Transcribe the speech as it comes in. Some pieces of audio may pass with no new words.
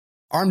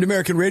Armed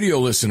American Radio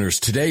listeners,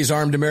 today's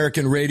Armed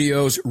American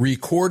Radio's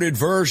recorded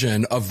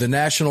version of the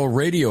national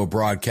radio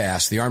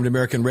broadcast, the Armed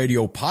American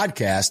Radio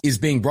podcast, is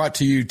being brought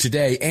to you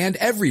today and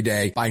every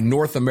day by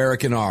North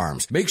American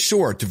Arms. Make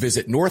sure to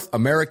visit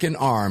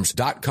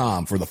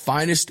NorthAmericanArms.com for the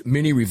finest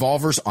mini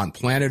revolvers on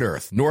planet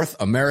Earth.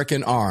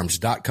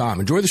 NorthAmericanArms.com.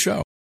 Enjoy the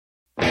show.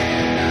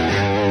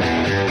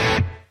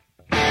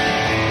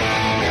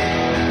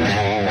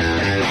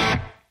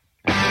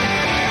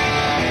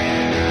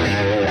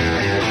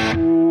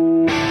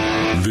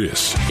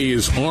 This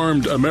is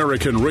Armed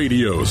American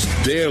Radio's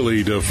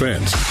Daily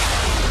Defense.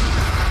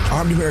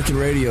 Armed American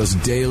Radio's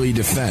Daily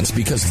Defense,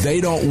 because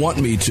they don't want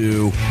me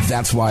to,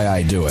 that's why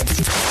I do it.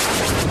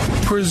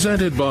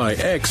 Presented by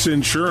X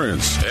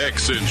Insurance.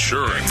 X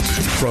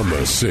Insurance. From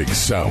the Sig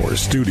Sauer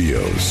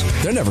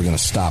Studios. They're never going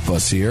to stop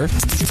us here.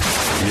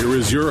 Here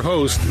is your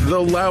host, the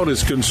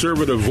loudest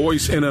conservative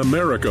voice in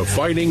America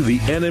fighting the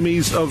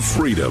enemies of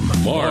freedom,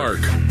 Mark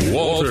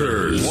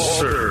Walters.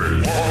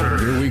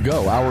 Here we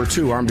go. Hour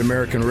 2, Armed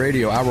American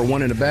Radio. Hour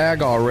 1 in the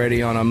bag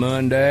already on a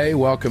Monday.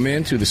 Welcome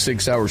into the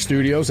Sig Sauer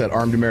Studios at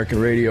Armed American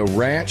Radio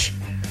Ranch.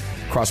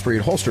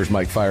 Crossbreed Holsters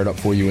mic fired up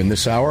for you in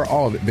this hour.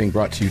 All of it being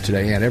brought to you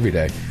today and every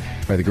day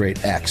by the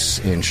great X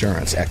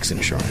Insurance. X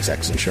Insurance,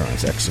 X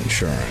Insurance, X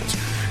Insurance.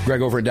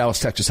 Greg over in Dallas,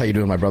 Texas. How you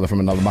doing, my brother from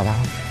another mother?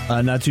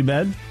 Not too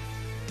bad.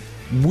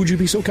 Would you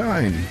be so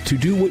kind to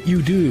do what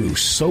you do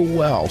so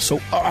well, so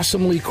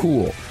awesomely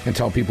cool, and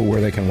tell people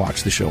where they can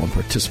watch the show and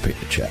participate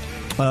in the chat?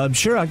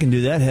 Sure, I can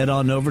do that. Head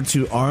on over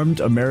to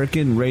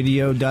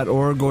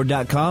armedamericanradio.org or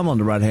 .com. On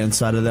the right-hand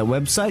side of that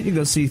website, you're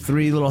going to see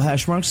 3 little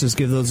hash marks. Just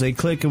give those a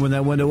click, and when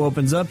that window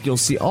opens up, you'll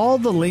see all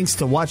the links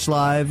to watch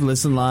live,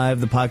 listen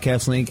live, the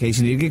podcast link in case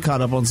you need to get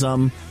caught up on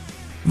something.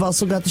 We've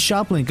also got the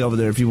shop link over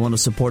there if you want to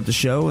support the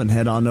show, and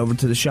head on over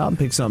to the shop and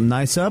pick something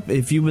nice up.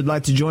 If you would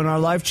like to join our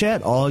live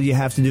chat, all you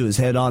have to do is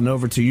head on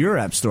over to your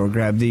app store,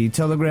 grab the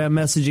Telegram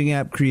messaging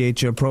app,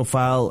 create your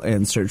profile,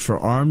 and search for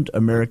Armed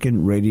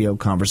American Radio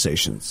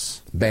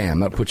Conversations. Bam,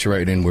 that puts you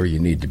right in where you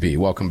need to be.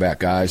 Welcome back,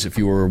 guys. If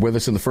you were with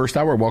us in the first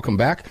hour, welcome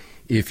back.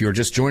 If you're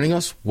just joining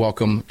us,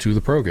 welcome to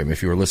the program.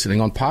 If you're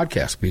listening on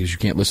podcast because you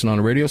can't listen on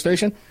a radio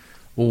station,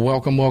 well,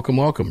 welcome, welcome,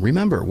 welcome.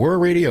 Remember, we're a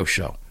radio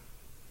show.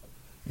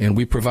 And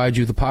we provide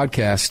you the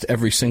podcast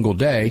every single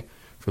day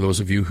for those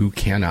of you who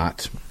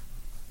cannot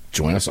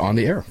join us on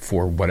the air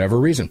for whatever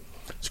reason.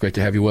 It's great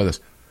to have you with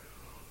us.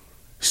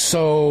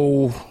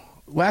 So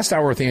last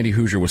hour with Andy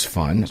Hoosier was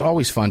fun. It's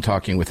always fun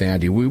talking with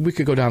Andy. We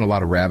could go down a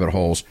lot of rabbit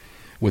holes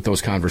with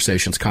those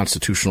conversations,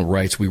 constitutional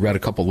rights. We read a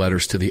couple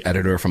letters to the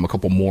editor from a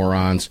couple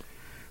morons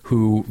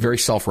who, very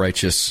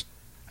self-righteous,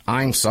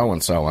 I'm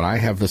so-and-so, and I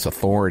have this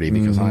authority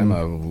because I'm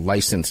a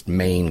licensed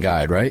Maine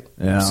guide, right?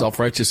 Yeah.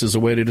 Self-righteous is a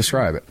way to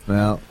describe it.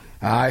 Well,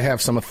 I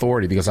have some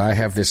authority because I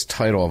have this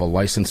title of a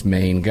licensed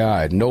Maine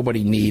guide.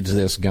 Nobody needs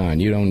this gun.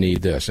 You don't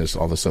need this. It's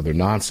all this other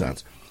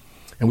nonsense.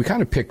 And we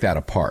kind of pick that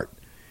apart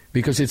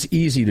because it's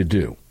easy to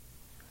do.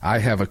 I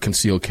have a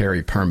concealed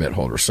carry permit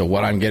holder, so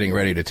what I'm getting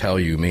ready to tell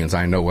you means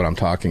I know what I'm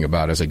talking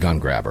about as a gun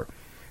grabber.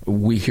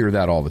 We hear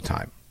that all the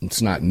time.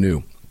 It's not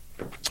new.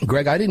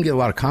 Greg, I didn't get a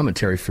lot of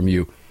commentary from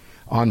you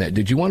on that.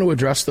 Did you want to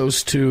address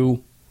those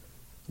 2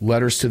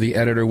 letters to the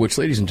editor, which,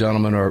 ladies and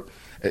gentlemen, are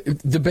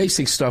the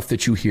basic stuff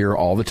that you hear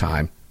all the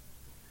time?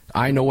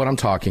 I know what I'm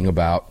talking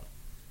about.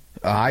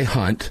 I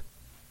hunt,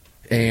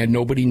 and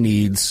nobody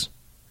needs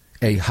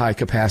a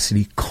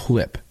high-capacity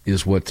clip,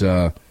 is what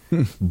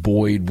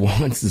Boyd,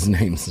 what's his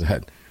name,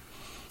 said.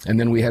 And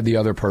then we had the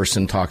other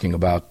person talking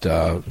about,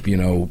 the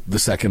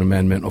Second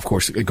Amendment, of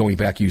course, going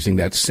back using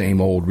that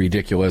same old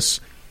ridiculous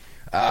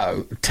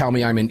tell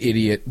me I'm an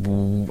idiot.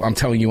 I'm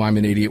telling you I'm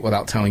an idiot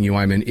without telling you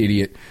I'm an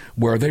idiot,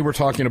 where they were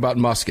talking about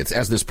muskets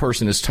as this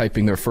person is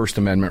typing their First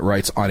Amendment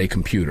rights on a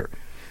computer.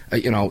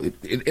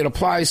 It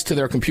applies to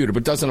their computer,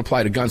 but doesn't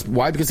apply to guns.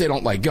 Why? Because they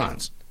don't like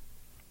guns.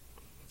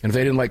 And if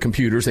they didn't like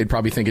computers, they'd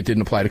probably think it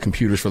didn't apply to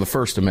computers for the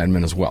First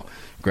Amendment as well.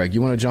 Greg,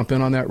 you want to jump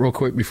in on that real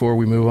quick before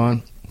we move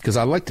on? Because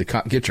I'd like to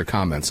get your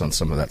comments on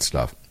some of that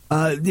stuff.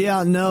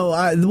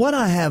 What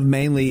I have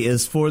mainly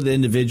is for the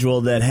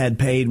individual that had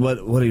paid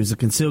what he was a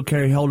concealed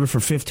carry holder for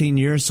 15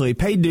 years. So he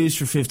paid dues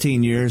for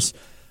 15 years,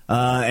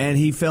 and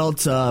he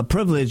felt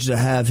privileged to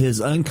have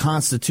his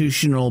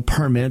unconstitutional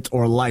permit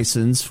or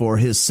license for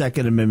his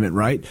Second Amendment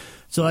right.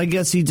 So I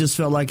guess he just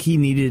felt like he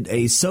needed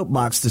a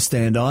soapbox to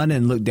stand on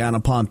and look down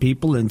upon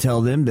people and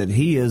tell them that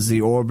he is the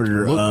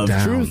arbiter of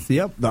truth.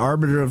 Yep, the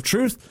arbiter of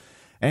truth.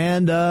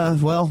 And,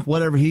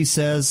 whatever he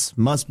says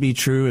must be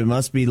true. It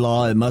must be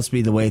law. It must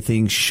be the way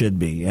things should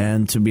be.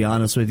 And to be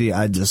honest with you,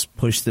 I just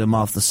push them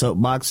off the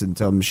soapbox and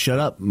tell them, shut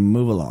up and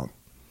move along.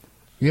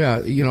 Yeah,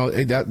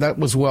 that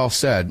was well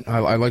said.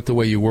 I like the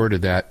way you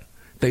worded that.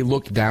 They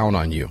look down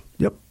on you.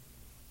 Yep.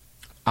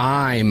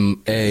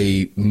 I'm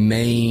a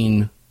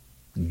Maine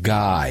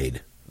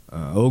guide.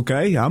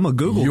 Okay, I'm a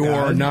Google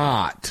You're guide.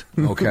 not,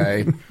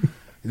 okay?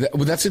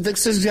 That's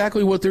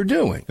exactly what they're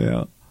doing.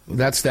 Yeah.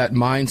 That's that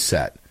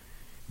mindset.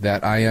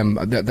 That I am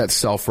that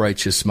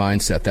self-righteous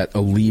mindset, that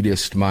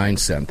elitist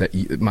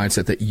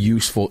mindset, that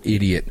useful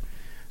idiot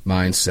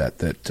mindset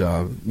that,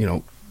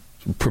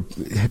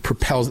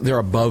 propels, they're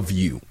above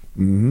you.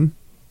 Mm-hmm.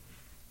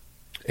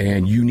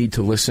 And you need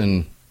to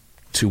listen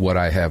to what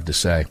I have to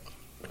say.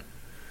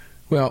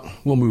 Well,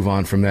 we'll move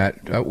on from that.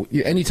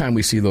 Anytime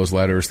we see those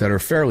letters that are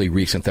fairly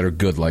recent, that are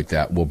good like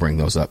that, we'll bring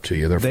those up to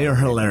you. They are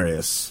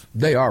hilarious.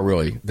 They are,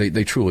 really.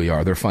 They truly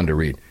are. They're fun to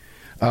read.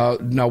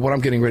 Now, what I'm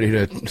getting ready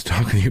to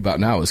talk to you about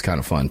now is kind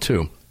of fun,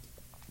 too.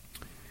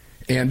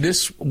 And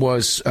this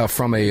was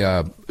from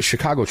a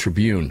Chicago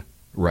Tribune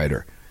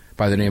writer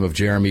by the name of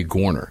Jeremy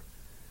Gorner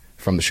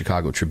from the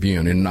Chicago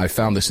Tribune. And I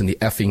found this in the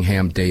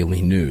Effingham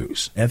Daily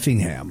News.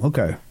 Effingham,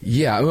 okay.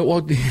 Yeah,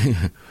 well...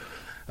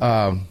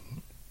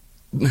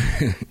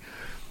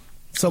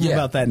 Something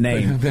about that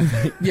name.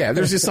 Yeah,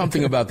 there's just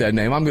something about that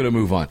name. I'm going to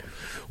move on.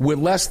 With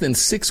less than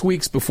 6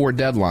 weeks before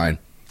deadline,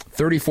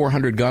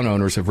 3,400 gun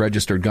owners have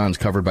registered guns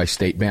covered by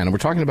state ban. And we're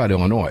talking about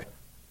Illinois.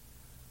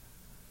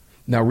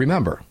 Now,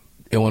 remember,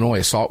 Illinois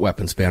assault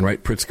weapons ban,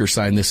 right? Pritzker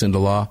signed this into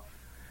law.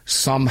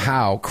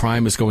 Somehow,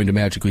 crime is going to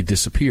magically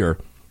disappear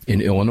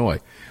in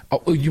Illinois.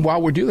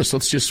 While we're doing this,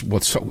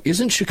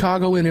 isn't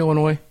Chicago in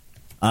Illinois?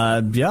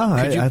 I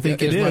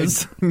think it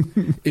is.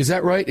 Is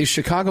that right? Is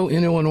Chicago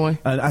in Illinois?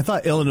 I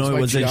thought Illinois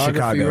was in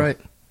Chicago. Right?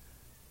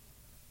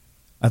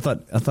 I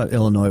thought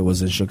Illinois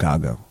was in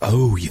Chicago.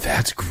 Oh,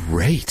 that's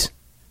great.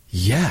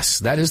 Yes,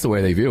 that is the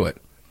way they view it.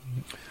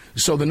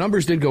 So the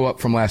numbers did go up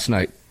from last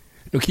night.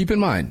 Now, keep in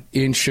mind,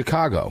 in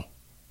Chicago,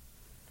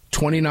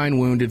 29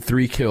 wounded,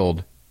 3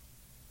 killed,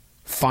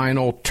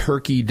 final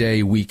Turkey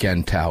Day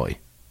weekend tally.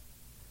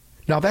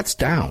 Now, that's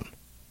down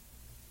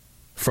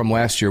from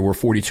last year, where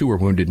 42 were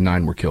wounded and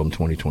 9 were killed in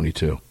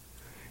 2022.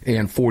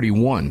 And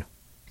 41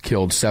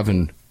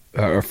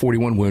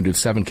 wounded,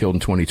 7 killed in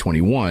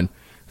 2021,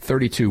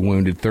 32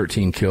 wounded,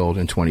 13 killed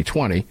in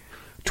 2020,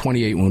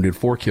 28 wounded,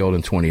 4 killed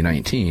in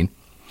 2019.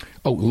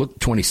 Oh, look,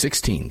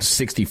 2016,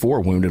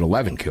 64 wounded,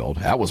 11 killed.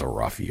 That was a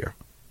rough year.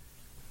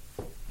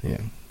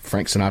 Yeah,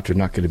 Frank Sinatra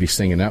not going to be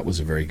singing that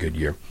was a very good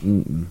year.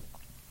 Mm-mm.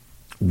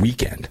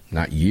 Weekend,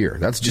 not year.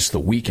 That's just the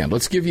weekend.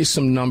 Let's give you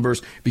some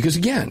numbers, because,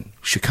 again,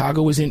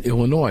 Chicago is in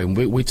Illinois.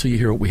 Wait till you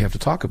hear what we have to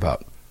talk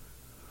about.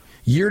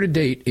 Year to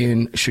date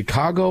in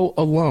Chicago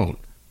alone,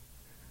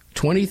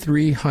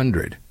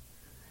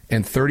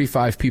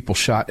 2,335 people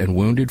shot and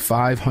wounded,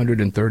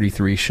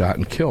 533 shot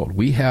and killed.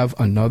 We have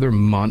another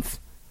month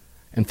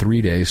and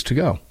 3 days to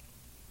go.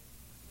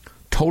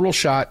 Total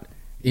shot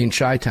in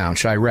Chi-Town,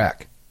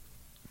 Chirac,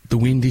 the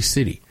Windy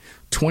City,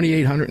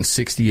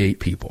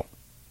 2,868 people.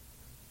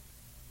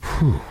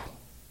 Whew.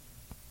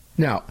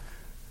 Now,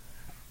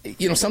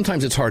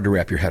 sometimes it's hard to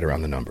wrap your head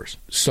around the numbers.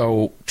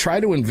 So try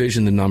to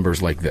envision the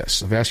numbers like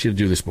this. I've asked you to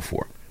do this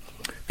before.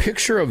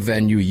 Picture a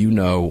venue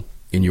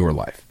in your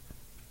life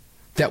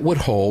that would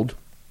hold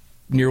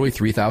nearly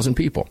 3,000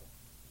 people.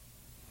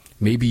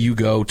 Maybe you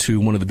go to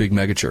one of the big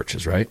mega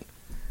churches, right,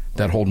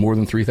 that hold more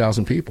than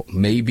 3,000 people.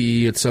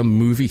 Maybe it's a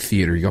movie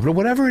theater you go to,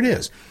 whatever it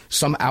is,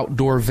 some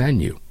outdoor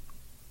venue.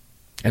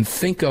 And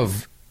think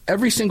of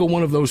every single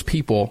one of those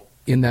people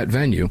in that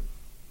venue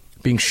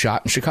being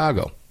shot in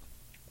Chicago.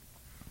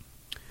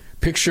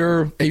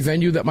 Picture a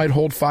venue that might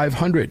hold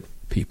 500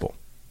 people,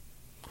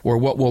 or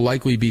what will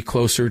likely be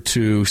closer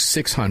to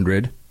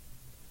 600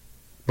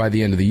 by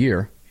the end of the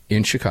year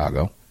in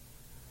Chicago,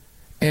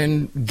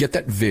 and get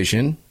that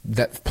vision,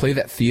 play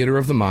that theater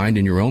of the mind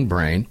in your own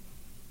brain.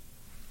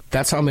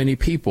 That's how many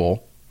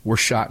people were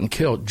shot and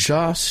killed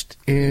just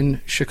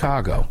in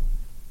Chicago.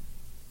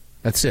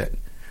 That's it.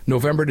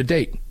 November to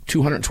date,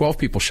 212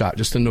 people shot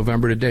just in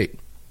November to date.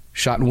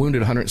 Shot and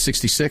wounded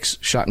 166,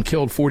 shot and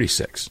killed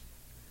 46.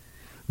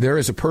 There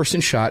is a person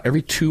shot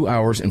every 2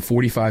 hours and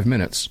 45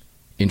 minutes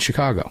in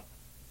Chicago.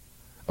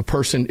 A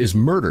person is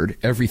murdered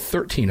every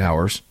 13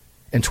 hours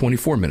and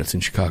 24 minutes in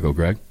Chicago,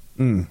 Greg.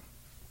 Mm.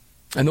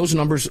 And those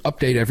numbers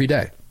update every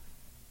day,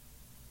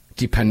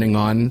 depending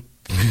on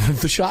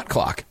the shot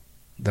clock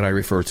that I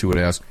refer to it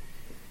as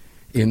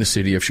in the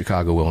city of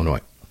Chicago,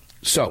 Illinois.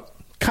 So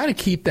kind of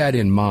keep that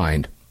in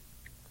mind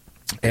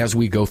as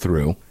we go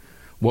through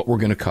what we're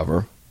going to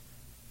cover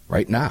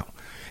right now.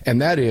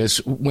 And that is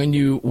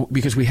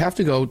because we have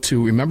to go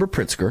to, remember,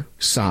 Pritzker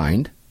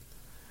signed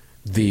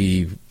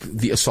the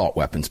assault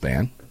weapons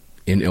ban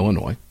in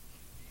Illinois.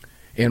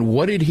 And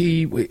what did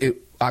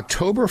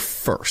October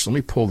 1st, let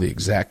me pull the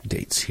exact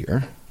dates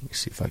here. Let me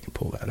see if I can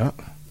pull that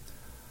up.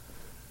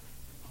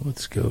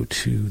 Let's go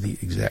to the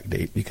exact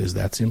date, because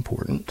that's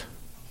important.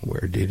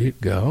 Where did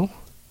it go?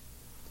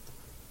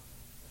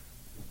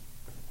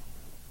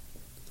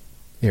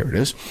 Here it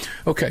is.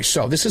 Okay,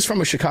 so this is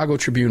from a Chicago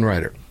Tribune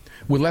writer.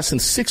 With less than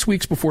 6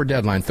 weeks before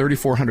deadline,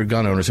 3,400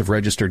 gun owners have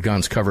registered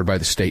guns covered by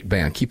the state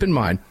ban. Keep in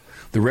mind,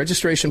 the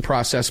registration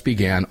process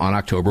began on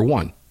October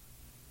 1.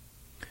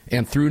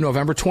 And through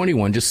November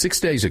 21, just 6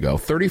 days ago,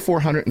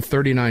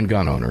 3,439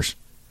 gun owners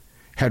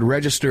had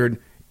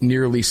registered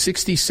nearly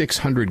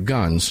 6,600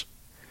 guns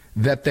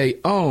that they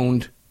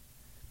owned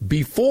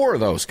before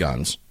those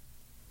guns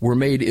were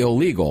made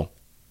illegal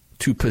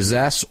to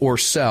possess or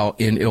sell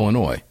in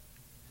Illinois.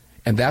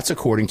 And that's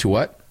according to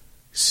what?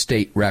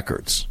 State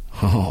records.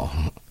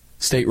 Oh,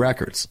 state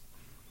records.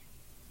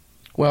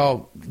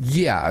 Well,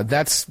 yeah,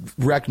 that's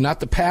not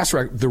the past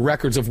record, the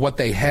records of what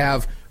they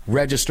have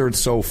registered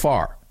so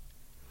far.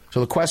 So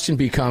the question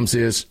becomes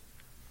is,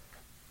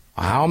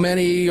 how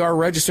many are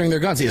registering their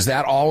guns? Is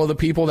that all of the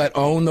people that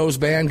own those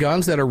banned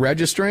guns that are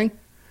registering?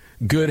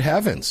 Good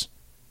heavens.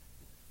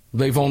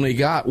 They've only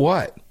got,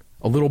 what,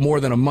 a little more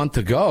than a month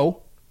to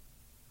go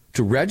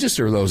to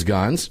register those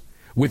guns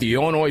with the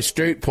Illinois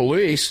State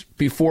Police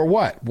before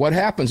what? What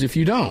happens if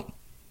you don't?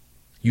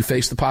 You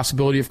face the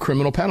possibility of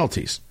criminal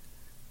penalties.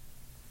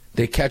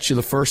 They catch you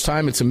the first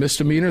time, it's a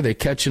misdemeanor. They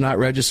catch you not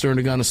registering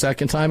a gun a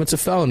second time, it's a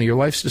felony. Your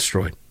life's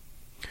destroyed.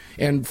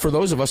 And for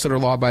those of us that are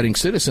law-abiding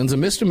citizens, a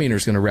misdemeanor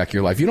is going to wreck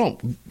your life.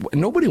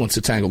 Nobody wants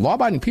to tangle.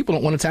 Law-abiding people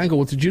don't want to tangle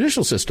with the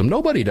judicial system.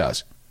 Nobody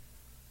does.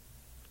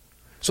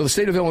 So the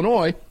state of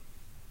Illinois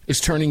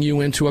is turning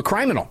you into a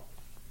criminal.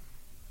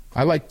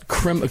 I like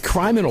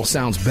criminal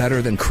sounds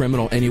better than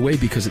criminal anyway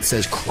because it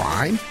says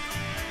crime.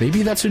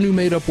 Maybe that's a new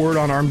made-up word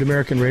on Armed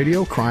American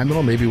Radio,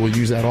 criminal. Maybe we'll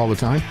use that all the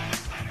time.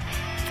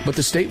 But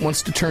the state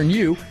wants to turn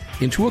you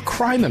into a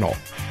criminal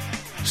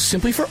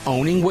simply for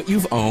owning what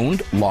you've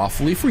owned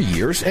lawfully for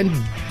years and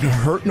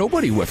hurt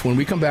nobody with. When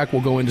we come back,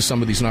 we'll go into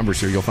some of these numbers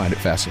here. You'll find it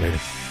fascinating.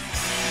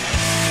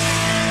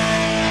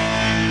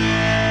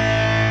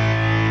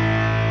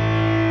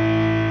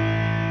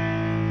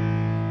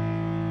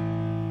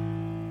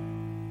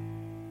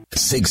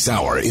 Sig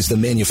Sauer is the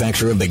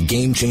manufacturer of the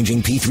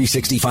game-changing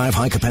P365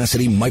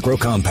 high-capacity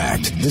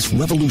micro-compact. This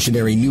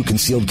revolutionary new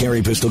concealed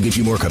carry pistol gives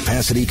you more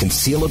capacity,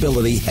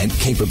 concealability, and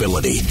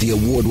capability. The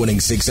award-winning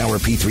Sig Sauer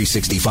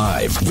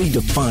P365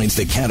 redefines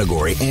the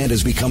category and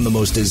has become the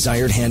most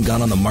desired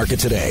handgun on the market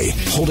today.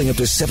 Holding up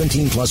to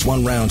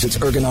 17+1 rounds, its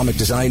ergonomic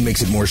design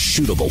makes it more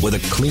shootable with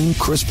a clean,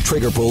 crisp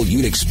trigger pull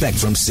you'd expect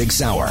from Sig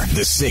Sauer.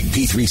 The Sig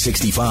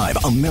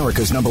P365,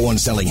 America's #1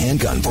 selling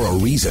handgun for a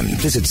reason.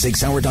 Visit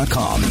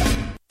SigSauer.com.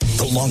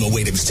 The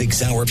long-awaited Sig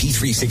Sauer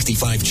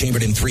P365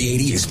 chambered in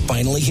 .380 is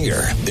finally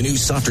here. The new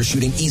softer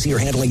shooting, easier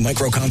handling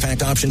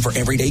micro-compact option for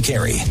everyday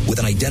carry. With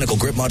an identical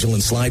grip module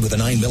and slide with a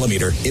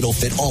 9mm, it'll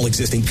fit all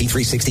existing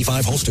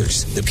P365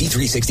 holsters. The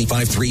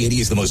P365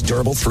 380 is the most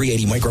durable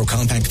 .380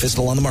 micro-compact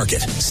pistol on the market.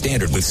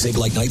 Standard with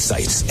SIG-like night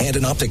sights and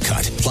an optic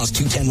cut, plus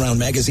 2 10-round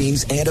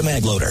magazines and a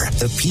mag loader.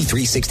 The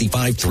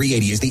P365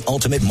 380 is the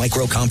ultimate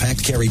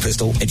micro-compact carry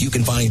pistol, and you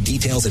can find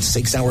details at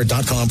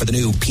SigSauer.com for the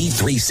new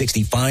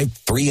P365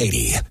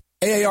 380.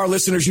 AAR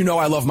listeners, you know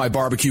I love my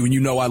barbecue and you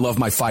know I love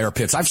my fire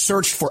pits. I've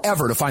searched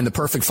forever to find the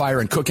perfect fire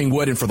and cooking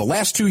wood, and for the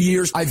last 2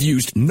 years, I've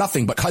used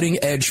nothing but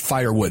cutting-edge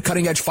firewood.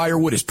 Cutting-edge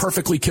firewood is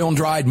perfectly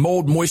kiln-dried,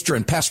 mold, moisture,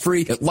 and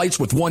pest-free. It lights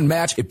with one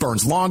match. It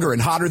burns longer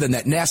and hotter than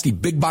that nasty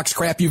big-box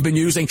crap you've been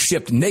using,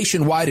 shipped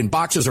nationwide in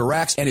boxes or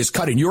racks, and is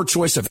cut in your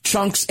choice of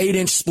chunks,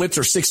 8-inch splits,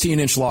 or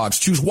 16-inch logs.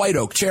 Choose white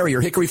oak, cherry, or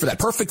hickory for that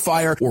perfect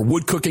fire or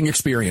wood cooking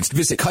experience.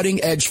 Visit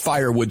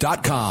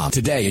cuttingedgefirewood.com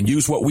today and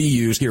use what we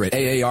use here at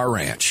AAR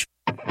Ranch.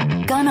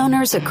 Gun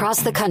owners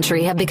across the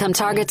country have become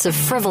targets of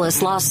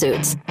frivolous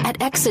lawsuits.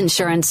 At X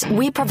Insurance,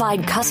 we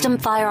provide custom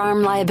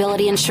firearm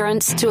liability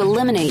insurance to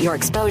eliminate your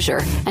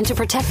exposure and to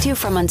protect you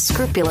from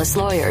unscrupulous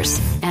lawyers.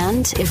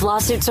 And if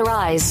lawsuits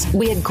arise,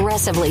 we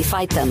aggressively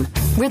fight them.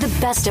 We're the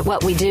best at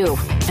what we do,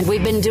 and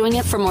we've been doing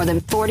it for more than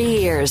 40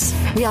 years.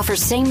 We offer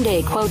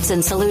same-day quotes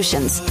and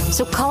solutions.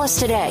 So call us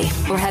today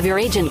or have your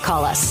agent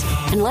call us,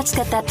 and let's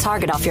get that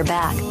target off your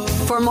back.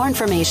 For more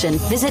information,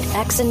 visit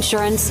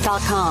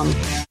xinsurance.com.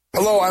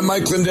 Hello, I'm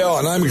Mike Lindell,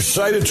 and I'm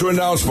excited to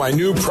announce my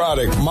new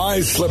product,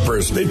 My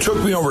Slippers. They took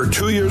me over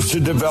 2 years to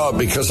develop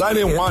because I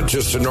didn't want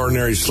just an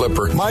ordinary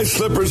slipper. My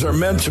slippers are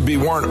meant to be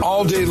worn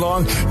all day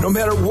long, no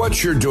matter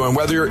what you're doing,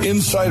 whether you're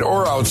inside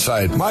or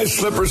outside. My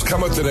slippers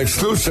come with an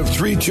exclusive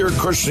 3-tier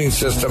cushioning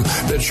system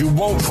that you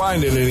won't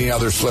find in any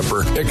other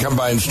slipper. It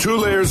combines 2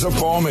 layers of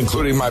foam,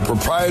 including my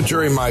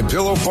proprietary My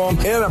Pillow foam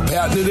and a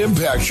patented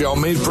impact gel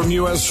made from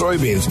U.S.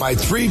 soybeans. My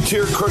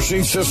 3-tier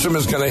cushioning system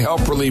is going to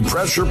help relieve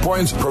pressure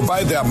points,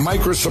 provide that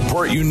micro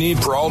support you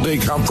need for all-day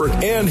comfort,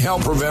 and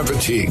help prevent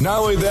fatigue. Not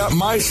only that,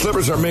 my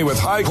slippers are made with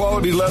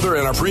high-quality leather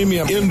and a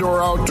premium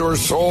indoor-outdoor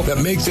sole that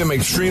make them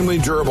extremely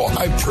durable.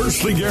 I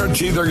personally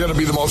guarantee they're going to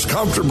be the most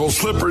comfortable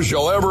slippers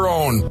you'll ever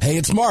own. Hey,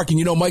 it's Mark, and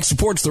you know Mike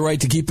supports the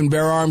right to keep and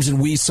bear arms, and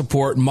we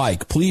support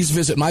Mike. Please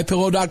visit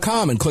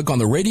MyPillow.com and click on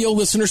the radio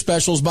listener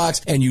specials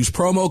box and use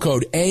promo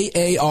code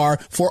AAR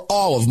for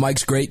all of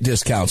Mike's great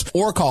discounts.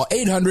 Or call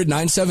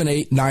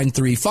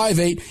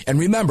 800-978-9358, and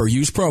remember,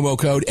 use promo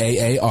code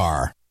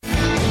AAR.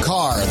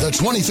 Car, the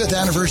 25th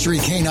anniversary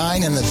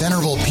K9 and the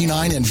venerable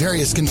P9 in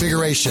various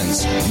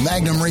configurations.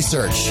 Magnum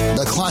Research,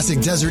 the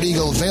classic Desert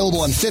Eagle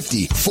available in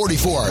 50,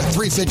 44,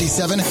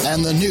 357,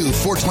 and the new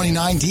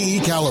 429 DE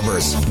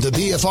calibers. The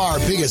BFR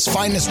biggest,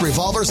 finest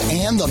revolvers,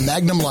 and the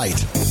Magnum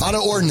Light.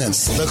 Auto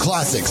Ordnance, the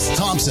classics.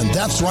 Thompson,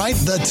 that's right,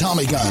 the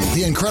Tommy gun,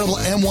 the incredible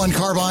M1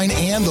 carbine,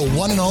 and the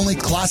one and only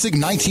classic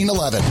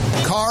 1911.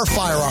 Car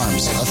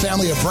Firearms, a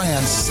family of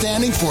brands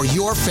standing for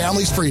your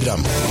family's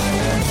freedom.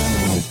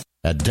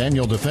 At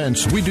Daniel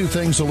Defense, we do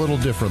things a little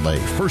differently.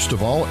 First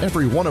of all,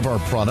 every one of our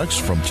products,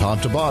 from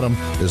top to bottom,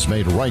 is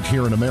made right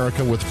here in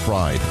America with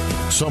pride.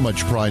 So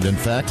much pride, in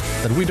fact,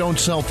 that we don't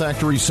sell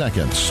factory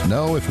seconds.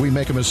 No, if we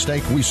make a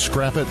mistake, we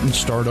scrap it and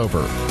start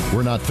over.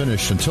 We're not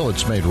finished until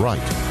it's made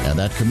right. And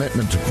that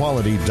commitment to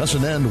quality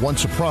doesn't end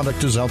once a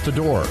product is out the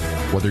door.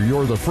 Whether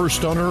you're the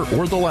first owner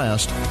or the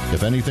last,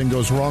 if anything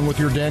goes wrong with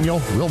your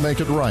Daniel, we'll make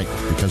it right,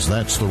 because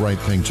that's the right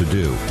thing to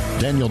do.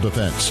 Daniel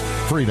Defense.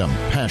 Freedom,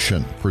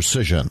 passion,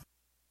 precision.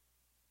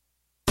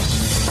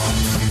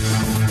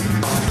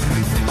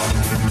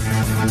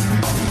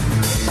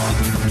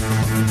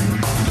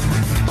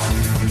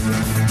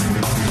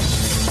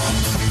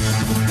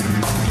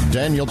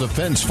 Daniel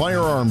Defense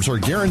firearms are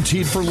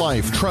guaranteed for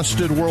life,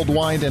 trusted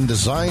worldwide, and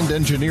designed,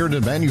 engineered,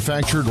 and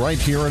manufactured right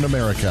here in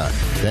America.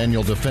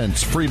 Daniel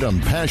Defense, freedom,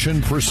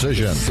 passion,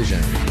 precision.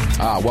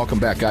 Welcome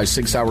back, guys.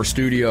 6 Hour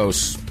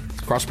Studios.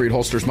 Crossbreed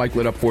Holsters, Mike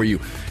lit up for you.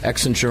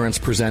 X Insurance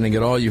presenting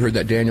it all. You heard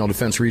that Daniel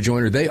Defense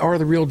Rejoiner. They are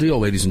the real deal,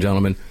 ladies and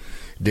gentlemen.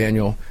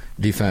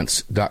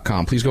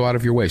 DanielDefense.com. Please go out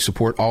of your way.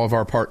 Support all of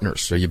our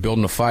partners. Are you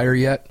building a fire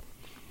yet?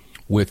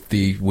 With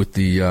the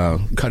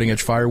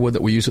cutting-edge firewood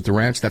that we use at the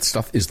ranch, that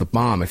stuff is the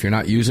bomb. If you're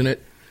not using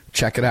it,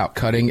 check it out,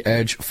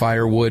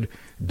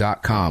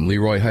 cuttingedgefirewood.com.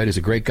 Leroy Height is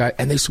a great guy,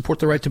 and they support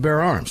the right to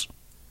bear arms.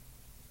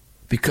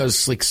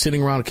 Because, like,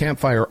 sitting around a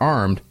campfire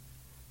armed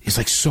is,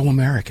 like, so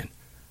American,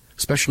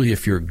 especially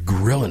if you're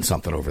grilling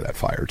something over that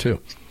fire, too.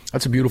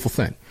 That's a beautiful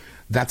thing.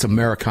 That's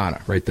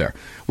Americana right there.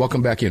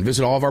 Welcome back in.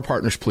 Visit all of our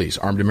partners, please,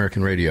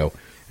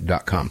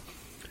 armedamericanradio.com.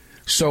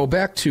 So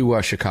back to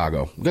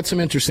Chicago. We've got some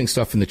interesting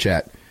stuff in the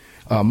chat.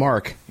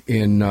 Mark,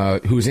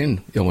 who's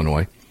in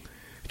Illinois,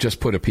 just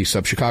put a piece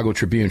up. Chicago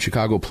Tribune,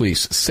 Chicago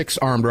police, 6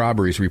 armed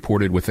robberies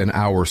reported within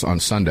hours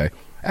on Sunday.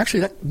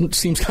 Actually, that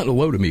seems kind of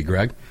low to me,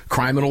 Greg.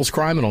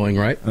 Criminaling,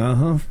 right?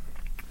 Uh-huh.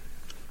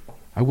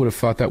 I would have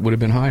thought that would have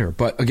been higher.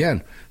 But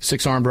again,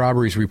 6 armed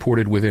robberies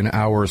reported within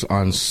hours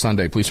on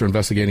Sunday. Police are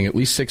investigating at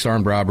least 6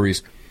 armed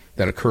robberies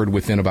that occurred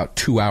within about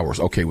 2 hours.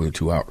 Okay, within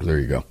 2 hours. There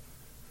you go.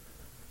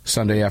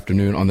 Sunday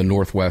afternoon on the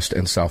northwest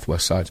and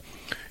southwest sides.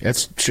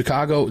 It's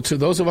Chicago. To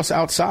those of us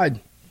outside,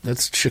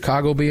 that's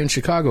Chicago being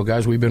Chicago,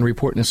 guys. We've been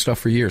reporting this stuff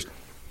for years.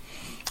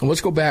 And let's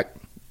go back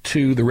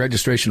to the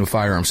registration of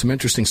firearms. Some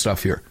interesting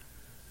stuff here.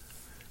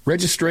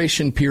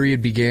 Registration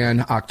period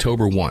began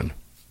October 1.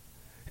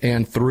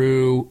 And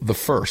through the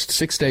 1st,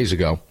 6 days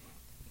ago,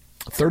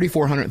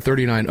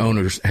 3,439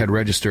 owners had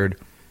registered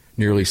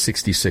nearly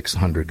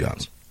 6,600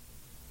 guns.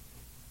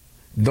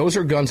 Those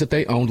are guns that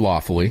they owned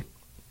lawfully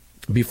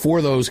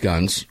before those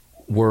guns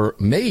were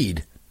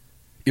made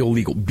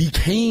illegal,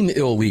 became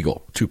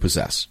illegal to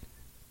possess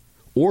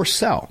or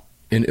sell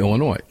in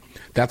Illinois.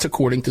 That's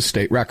according to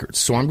state records.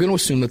 So I'm going to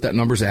assume that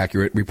number is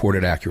accurate,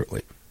 reported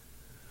accurately.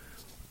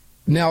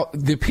 Now,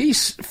 the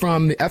piece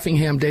from the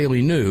Effingham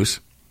Daily News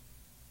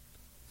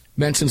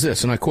mentions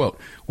this, and I quote,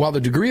 "While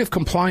the degree of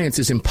compliance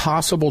is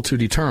impossible to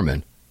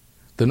determine,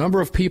 the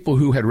number of people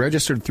who had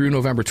registered through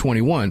November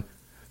 21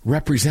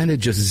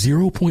 represented just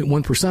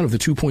 0.1% of the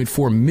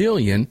 2.4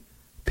 million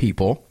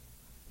people,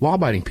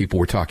 law-abiding people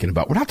we're talking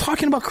about. We're not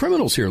talking about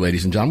criminals here,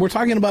 ladies and gentlemen. We're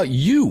talking about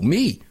you,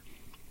 me.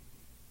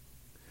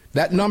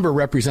 That number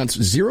represents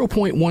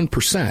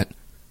 0.1%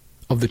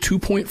 of the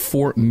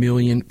 2.4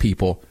 million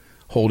people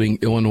holding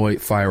Illinois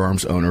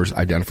firearms owners'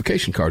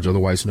 identification cards,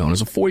 otherwise known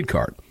as a FOID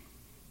card.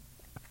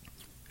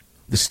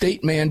 The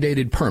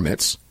state-mandated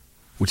permits,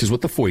 which is what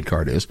the FOID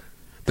card is,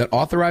 that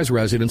authorize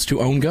residents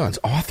to own guns.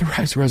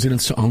 Authorize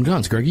residents to own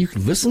guns. Greg, you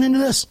listening to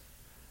this?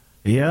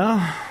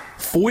 Yeah.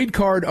 FOID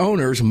card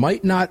owners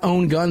might not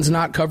own guns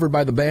not covered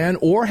by the ban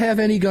or have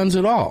any guns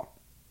at all.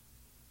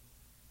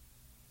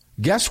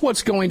 Guess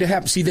what's going to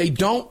happen? See, they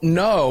don't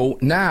know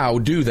now,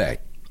 do they?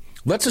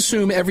 Let's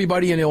assume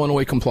everybody in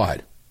Illinois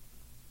complied.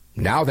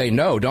 Now they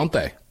know, don't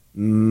they?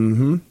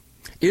 Mm-hmm.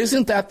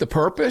 Isn't that the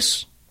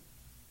purpose?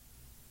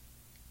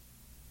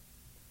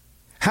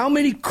 How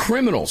many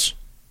criminals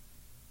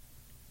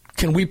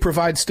can we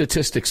provide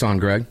statistics on,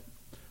 Greg?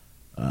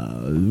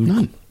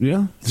 None.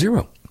 Yeah.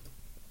 0.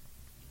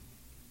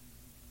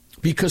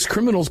 Because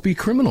criminals be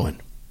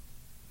criminaling.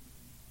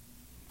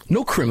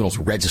 No criminals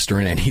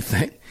registering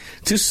anything.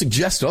 To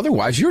suggest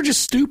otherwise, you're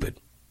just stupid.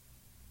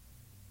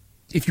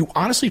 If you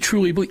honestly,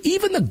 truly believe,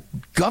 even the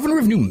governor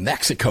of New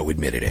Mexico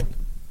admitted it.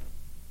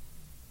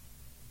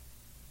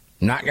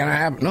 Not going to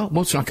happen. No,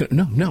 well, it's not going to.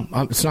 No,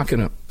 it's not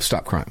going to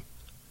stop crime.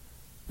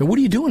 Now, what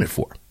are you doing it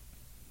for?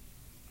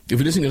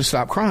 If it isn't going to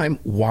stop crime,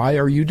 why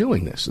are you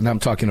doing this? And I'm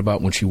talking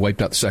about when she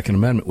wiped out the Second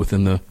Amendment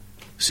within the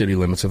city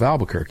limits of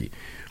Albuquerque,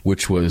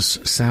 which was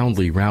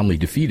soundly, roundly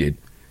defeated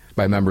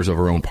by members of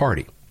her own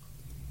party.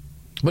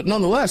 But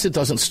nonetheless, it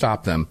doesn't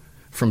stop them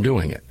from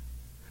doing it.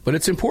 But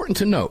it's important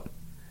to note,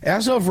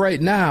 as of right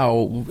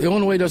now,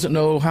 Illinois doesn't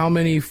know how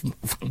many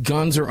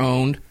guns are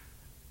owned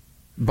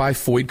by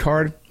FOID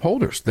card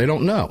holders. They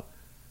don't know.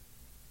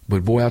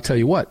 But boy, I'll tell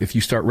you what, if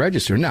you start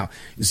registering, now,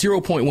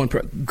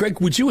 0.1, Greg,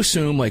 would you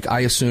assume, like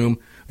I assume,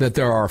 that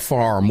there are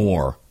far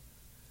more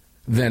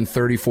than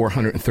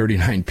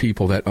 3,439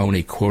 people that own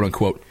a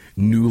quote-unquote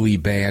newly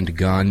banned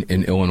gun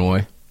in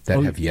Illinois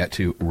that have yet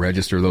to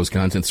register those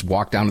guns and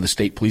walk down to the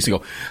state police and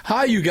go,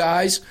 "Hi, you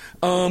guys.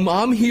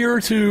 I'm here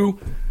to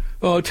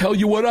tell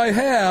you what I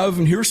have,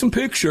 and here's some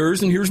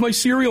pictures, and here's my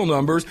serial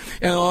numbers,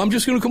 and I'm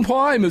just going to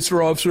comply,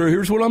 Mr. Officer.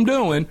 Here's what I'm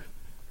doing."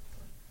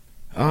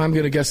 I'm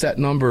going to guess that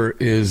number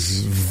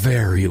is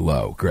very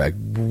low. Greg,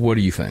 what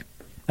do you think?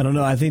 I don't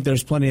know. I think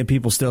there's plenty of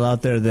people still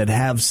out there that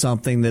have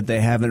something that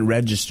they haven't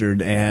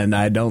registered, and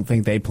I don't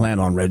think they plan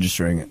on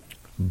registering it.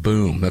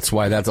 Boom. That's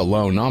why that's a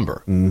low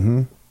number.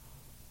 Mm-hmm.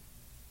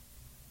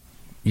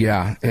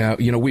 Yeah.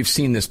 We've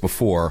seen this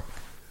before.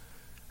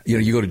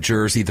 You go to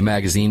Jersey, the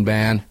magazine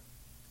ban.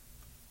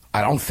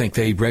 I don't think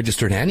they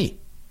registered any.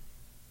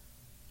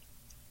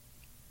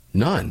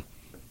 None.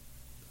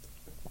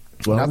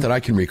 Well, not that I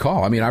can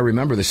recall. I mean, I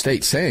remember the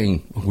state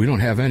saying, we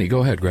don't have any. Go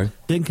ahead, Greg.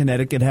 Didn't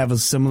Connecticut have a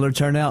similar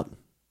turnout?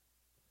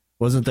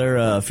 Wasn't there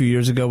a few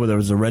years ago where there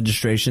was a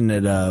registration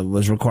that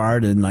was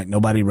required and like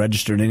nobody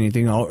registered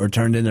anything or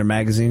turned in their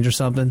magazines or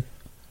something?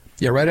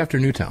 Yeah, right after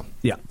Newtown.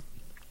 Yeah.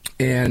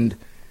 And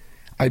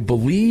I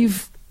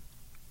believe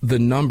the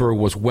number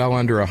was well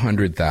under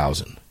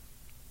 100,000.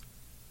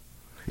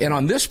 And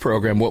on this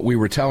program, what we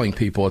were telling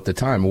people at the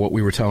time, what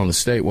we were telling the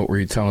state, what we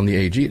were telling the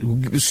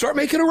AG, start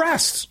making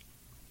arrests.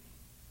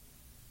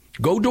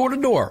 Go door to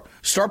door.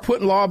 Start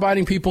putting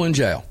law-abiding people in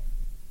jail.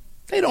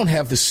 They don't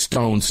have the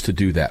stones to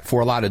do that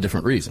for a lot of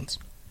different reasons.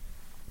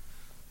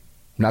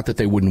 Not that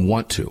they wouldn't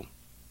want to.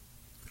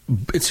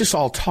 It's just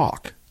all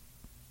talk.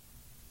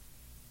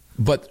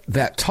 But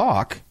that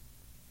talk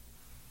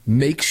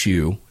makes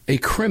you a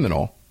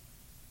criminal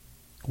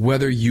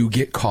whether you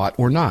get caught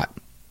or not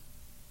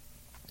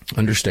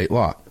under state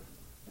law.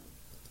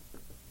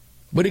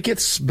 But it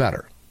gets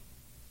better.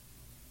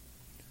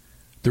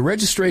 The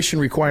registration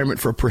requirement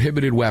for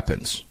prohibited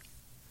weapons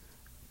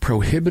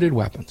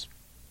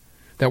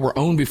that were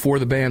owned before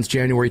the ban's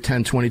January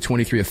 10,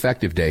 2023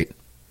 effective date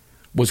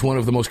was one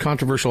of the most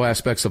controversial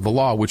aspects of the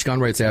law, which gun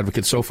rights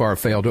advocates so far have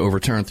failed to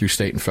overturn through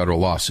state and federal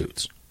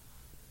lawsuits.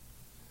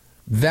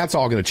 That's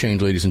all going to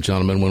change, ladies and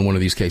gentlemen, when one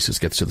of these cases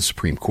gets to the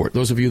Supreme Court.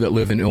 Those of you that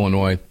live in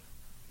Illinois,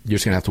 you're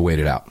just going to have to wait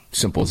it out.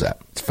 Simple as that.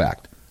 It's a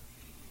fact.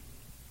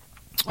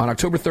 On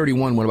October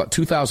 31, when about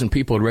 2,000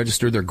 people had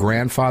registered their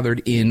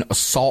grandfathered in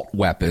assault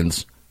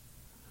weapons,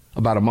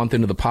 about a month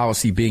into the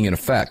policy being in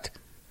effect,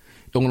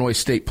 Illinois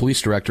State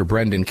Police Director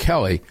Brendan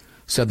Kelly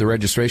said the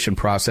registration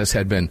process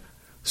had been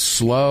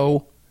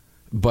slow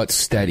but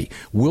steady.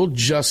 We'll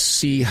just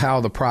see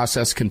how the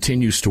process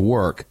continues to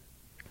work,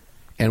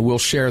 and we'll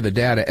share the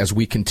data as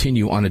we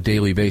continue on a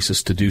daily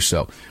basis to do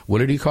so. What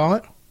did he call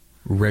it?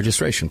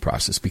 Registration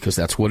process, because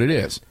that's what it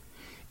is.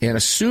 And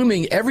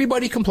assuming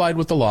everybody complied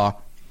with the law,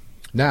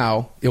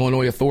 now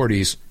Illinois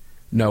authorities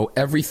know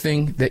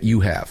everything that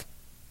you have.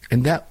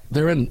 And that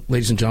therein,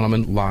 ladies and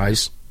gentlemen,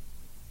 lies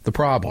the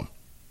problem.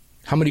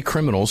 How many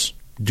criminals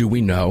do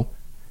we know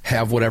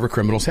have whatever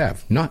criminals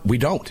have? None. We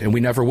don't, and we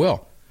never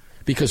will.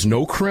 Because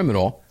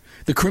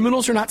the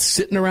criminals are not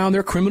sitting around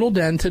their criminal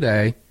den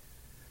today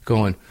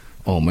going,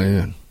 "Oh,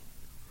 man,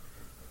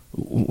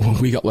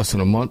 we got less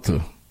than a month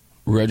to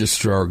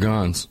register our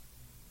guns,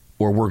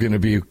 or we're going to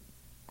be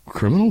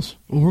criminals?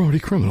 Well, we're already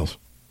criminals.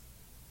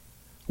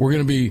 We're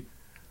going to be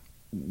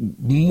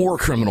more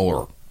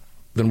criminal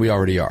than we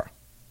already are."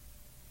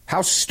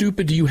 How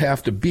stupid do you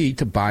have to be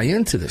to buy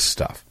into this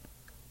stuff?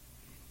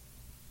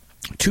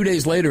 2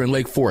 days later in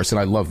Lake Forest, and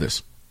I love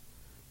this,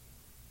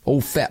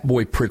 old fat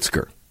boy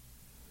Pritzker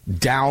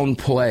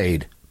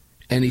downplayed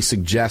any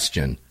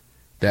suggestion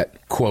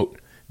that, quote,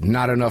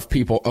 not enough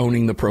people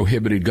owning the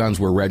prohibited guns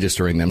were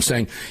registering them,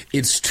 saying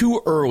it's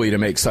too early to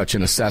make such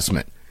an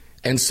assessment,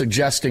 and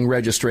suggesting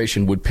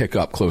registration would pick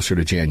up closer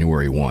to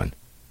January 1.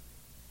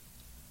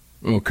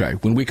 Okay,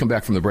 when we come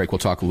back from the break, we'll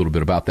talk a little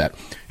bit about that,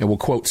 and we'll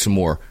quote some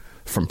more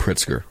from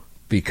Pritzker,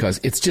 because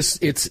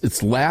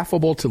it's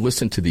laughable to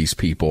listen to these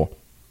people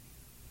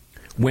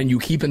when you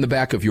keep in the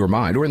back of your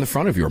mind, or in the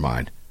front of your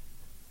mind,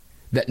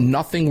 that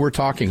nothing we're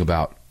talking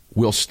about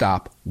will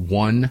stop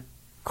one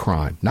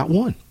crime. Not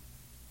one.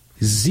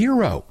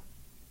 Zero.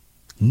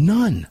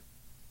 None.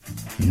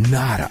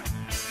 Nada.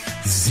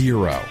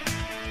 Zero.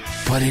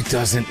 But it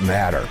doesn't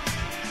matter.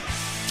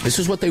 This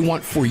is what they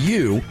want for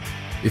you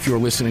if you're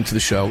listening to the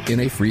show in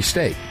a free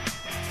state.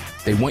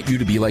 They want you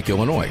to be like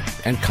Illinois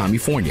and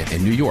California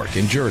and New York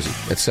and Jersey,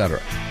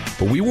 etc.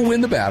 But we will win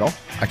the battle.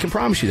 I can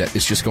promise you that.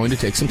 It's just going to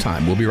take some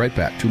time. We'll be right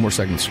back. 2 more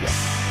segments to go.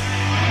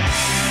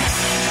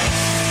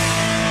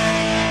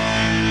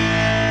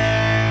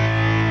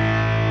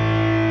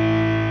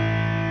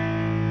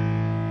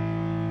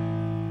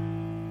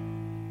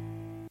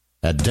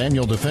 At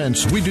Daniel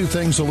Defense, we do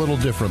things a little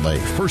differently.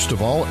 First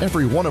of all,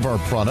 every one of our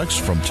products,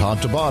 from top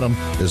to bottom,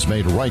 is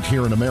made right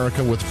here in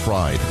America with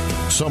pride.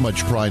 So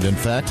much pride, in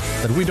fact,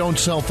 that we don't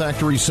sell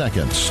factory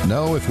seconds.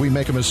 No, if we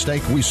make a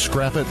mistake, we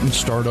scrap it and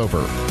start over.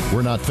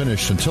 We're not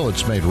finished until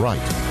it's made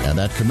right. And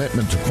that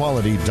commitment to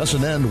quality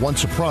doesn't end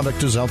once a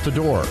product is out the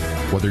door.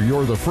 Whether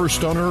you're the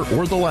first owner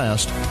or the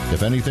last,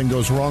 if anything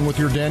goes wrong with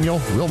your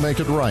Daniel, we'll make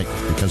it right,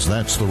 because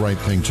that's the right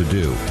thing to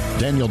do.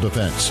 Daniel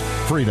Defense.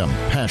 Freedom,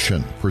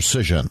 passion,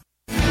 precision.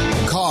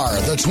 Car,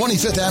 the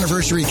 25th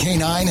anniversary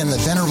K9 and the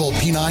venerable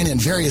P9 in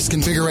various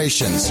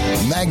configurations.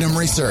 Magnum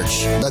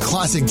Research, the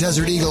classic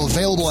Desert Eagle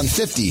available in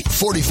 50,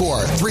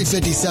 44,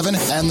 357,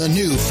 and the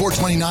new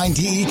 429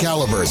 DE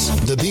calibers.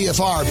 The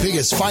BFR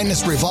biggest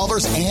finest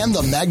revolvers and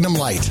the Magnum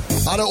Light.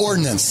 Auto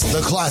Ordnance, the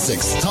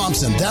classics.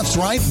 Thompson, that's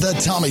right, the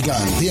Tommy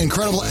gun, the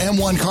incredible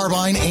M1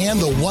 carbine, and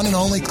the one and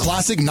only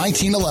classic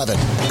 1911.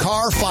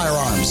 Car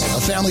Firearms, a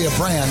family of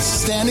brands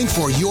standing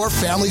for your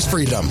family's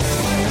freedom.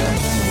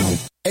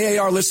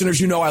 AAR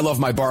listeners, you know I love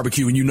my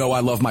barbecue and you know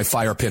I love my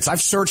fire pits.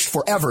 I've searched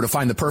forever to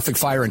find the perfect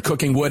fire and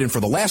cooking wood, and for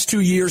the last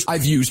 2 years,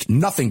 I've used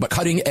nothing but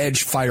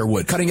cutting-edge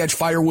firewood. Cutting-edge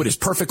firewood is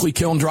perfectly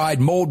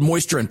kiln-dried, mold,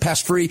 moisture, and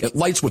pest-free. It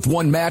lights with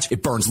one match.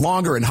 It burns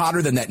longer and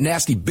hotter than that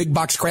nasty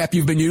big-box crap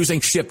you've been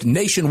using, shipped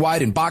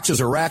nationwide in boxes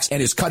or racks,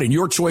 and is cut in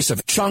your choice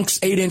of chunks,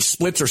 8-inch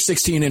splits, or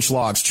 16-inch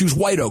logs. Choose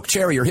white oak,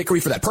 cherry, or hickory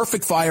for that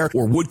perfect fire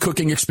or wood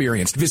cooking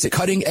experience. Visit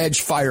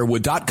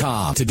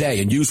cuttingedgefirewood.com today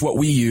and use what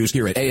we use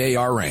here at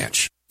AAR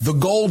Ranch. The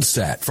Gold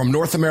Set from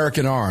North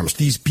American Arms.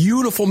 These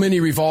beautiful mini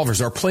revolvers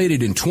are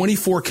plated in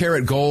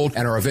 24-karat gold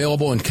and are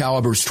available in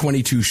calibers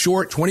 22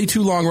 short,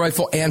 22 long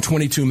rifle, and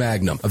 22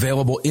 magnum.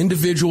 Available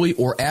individually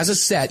or as a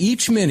set,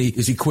 each mini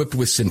is equipped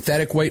with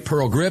synthetic weight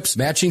pearl grips,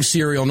 matching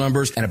serial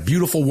numbers, and a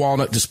beautiful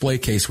walnut display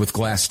case with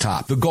glass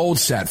top. The Gold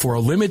Set for a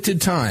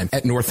limited time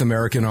at North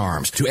American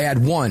Arms. To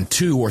add 1,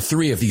 2, or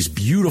 3 of these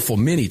beautiful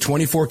mini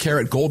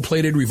 24-karat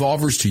gold-plated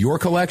revolvers to your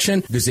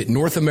collection, visit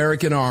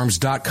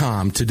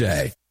NorthAmericanArms.com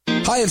today.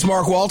 Hi, it's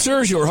Mark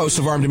Walters, your host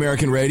of Armed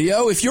American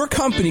Radio. If your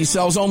company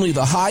sells only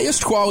the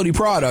highest quality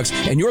products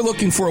and you're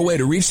looking for a way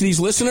to reach these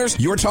listeners,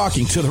 you're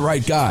talking to the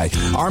right guy.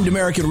 Armed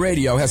American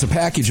Radio has a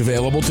package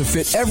available to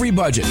fit every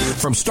budget,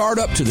 from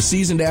startup to the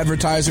seasoned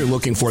advertiser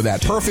looking for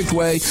that perfect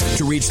way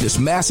to reach this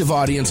massive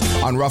audience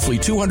on roughly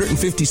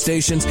 250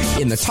 stations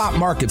in the top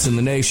markets in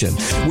the nation.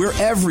 We're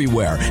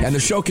everywhere, and the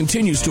show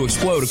continues to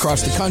explode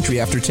across the country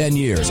after 10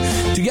 years.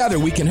 Together,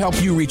 we can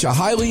help you reach a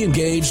highly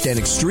engaged and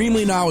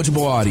extremely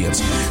knowledgeable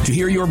audience. To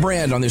hear your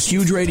brand on this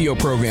huge radio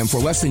program for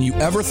less than you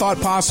ever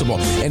thought possible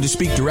and to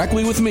speak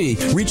directly with me,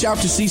 reach out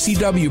to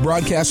CCW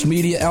Broadcast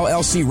Media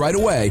LLC right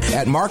away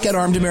at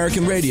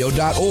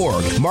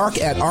mark@armedamericanradio.org.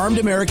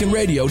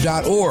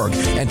 mark@armedamericanradio.org.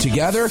 And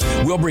together,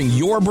 we'll bring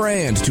your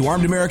brand to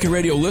Armed American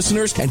Radio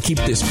listeners and keep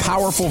this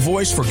powerful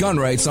voice for gun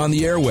rights on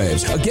the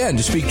airwaves. Again,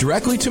 to speak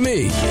directly to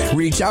me,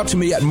 reach out to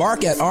me at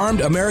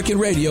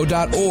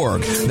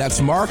mark@armedamericanradio.org.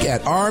 That's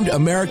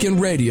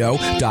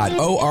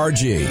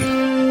mark@armedamericanradio.org.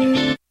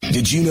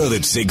 Did you know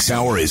that Sig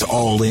Sauer is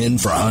all in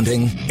for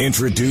hunting?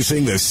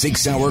 Introducing the Sig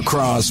Sauer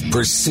Cross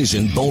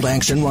Precision Bolt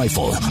Action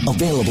Rifle.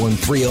 Available in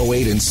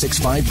 .308 and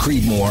 6.5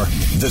 Creedmoor.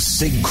 The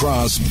Sig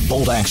Cross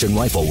Bolt Action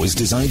Rifle was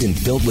designed and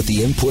built with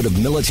the input of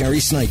military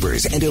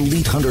snipers and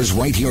elite hunters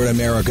right here in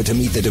America to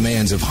meet the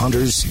demands of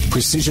hunters,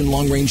 precision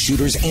long-range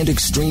shooters, and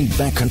extreme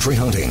backcountry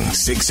hunting.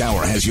 Sig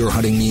Sauer has your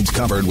hunting needs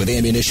covered with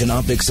ammunition,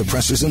 optics,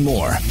 suppressors, and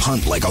more.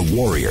 Hunt like a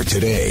warrior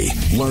today.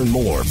 Learn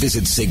more.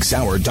 Visit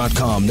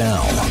SigSauer.com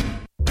now.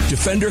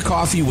 Defender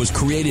Coffee was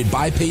created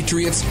by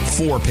Patriots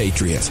for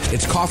Patriots.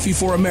 It's coffee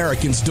for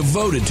Americans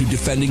devoted to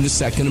defending the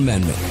Second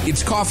Amendment.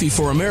 It's coffee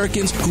for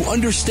Americans who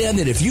understand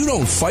that if you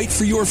don't fight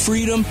for your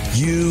freedom,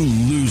 you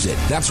lose it.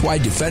 That's why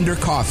Defender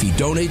Coffee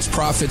donates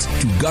profits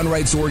to gun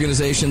rights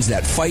organizations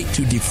that fight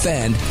to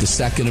defend the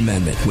Second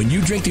Amendment. When you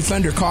drink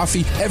Defender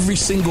Coffee, every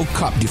single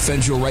cup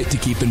defends your right to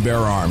keep and bear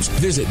arms.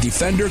 Visit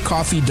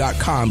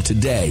DefenderCoffee.com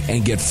today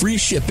and get free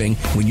shipping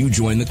when you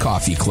join the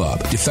coffee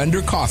club.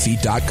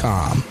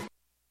 DefenderCoffee.com.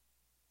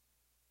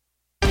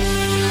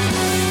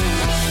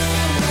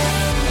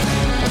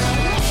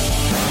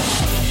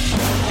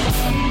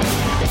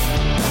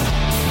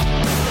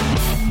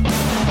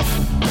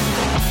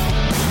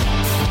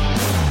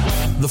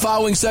 The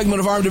following segment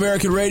of Armed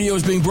American Radio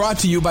is being brought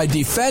to you by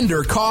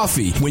Defender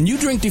Coffee. When you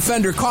drink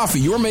Defender Coffee,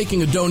 you're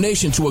making a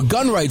donation to a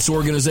gun rights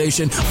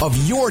organization of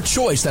your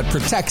choice that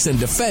protects and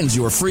defends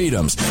your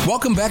freedoms.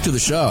 Welcome back to the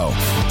show.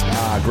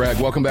 Greg,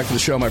 welcome back to the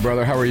show, my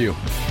brother. How are you?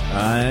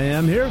 I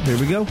am here. Here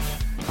we go.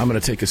 I'm going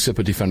to take a sip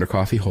of Defender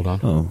Coffee. Hold on.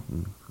 Oh,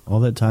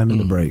 all that time in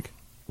the break.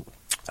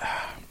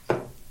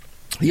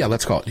 Yeah,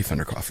 let's call it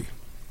Defender Coffee.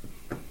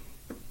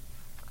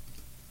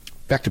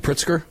 Back to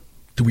Pritzker.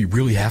 Do we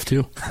really have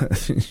to?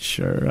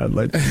 Sure. I'd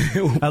like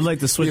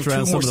to switch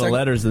around some of the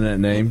letters in that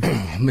name.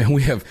 Man,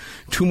 we have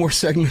 2 more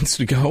segments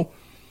to go.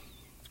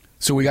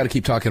 So we got to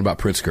keep talking about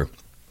Pritzker.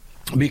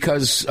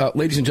 Because,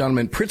 ladies and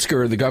gentlemen,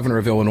 Pritzker, the governor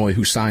of Illinois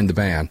who signed the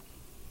ban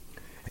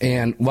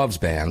and loves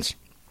bans,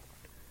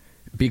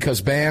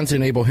 because bans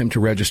enable him to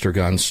register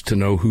guns to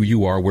know who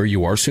you are, where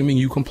you are, assuming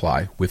you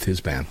comply with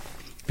his ban.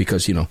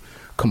 Because,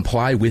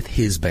 comply with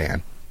his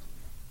ban.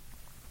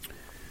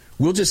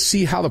 We'll just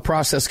see how the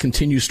process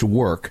continues to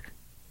work,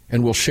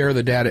 and we'll share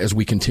the data as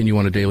we continue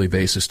on a daily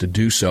basis to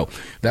do so.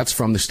 That's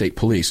from the state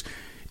police.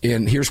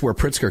 And here's where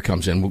Pritzker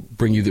comes in. We'll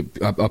bring you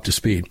up to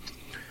speed.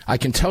 I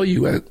can tell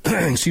you,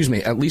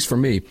 at least for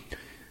me,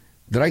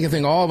 that I can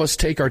think all of us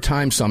take our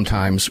time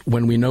sometimes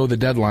when we know the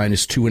deadline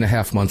is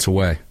 2.5 months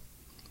away.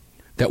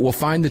 That we'll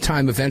find the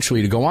time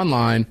eventually to go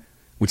online,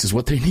 which is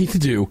what they need to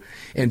do,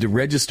 and to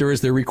register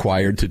as they're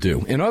required to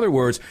do. In other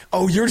words,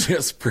 you're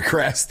just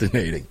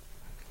procrastinating.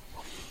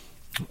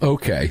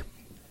 Okay.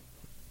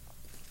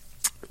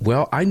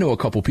 Well, I know a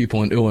couple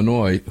people in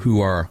Illinois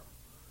who are,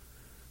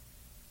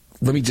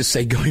 let me just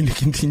say, going to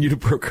continue to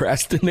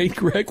procrastinate,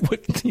 Greg.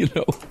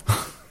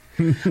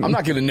 I'm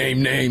not going to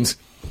name names.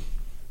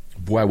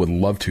 Boy, I would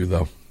love to,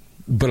 though.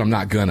 But I'm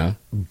not gonna.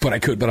 But I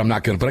could, but I'm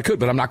not gonna. But I could,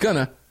 but I'm not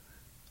gonna.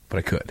 But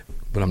I could,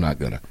 but I'm not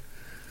gonna.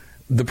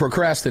 The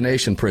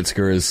procrastination,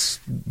 Pritzker, is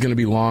going to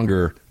be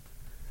longer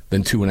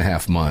than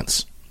 2.5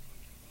 months.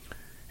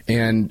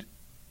 And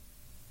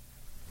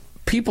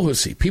people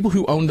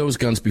who own those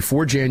guns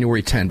before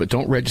January 10 but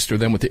don't register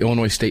them with the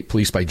Illinois State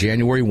Police by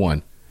January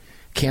 1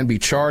 can be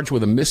charged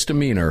with a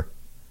misdemeanor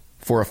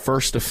for a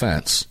first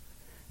offense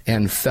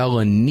and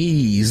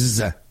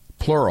felonies,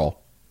 plural,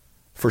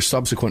 for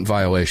subsequent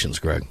violations,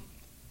 Greg.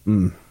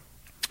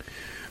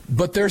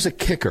 But there's a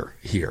kicker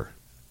here.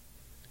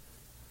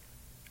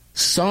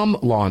 Some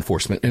law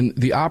enforcement, and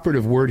the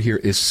operative word here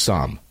is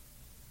some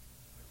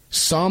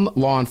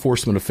law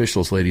enforcement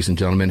officials, ladies and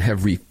gentlemen,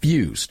 have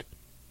refused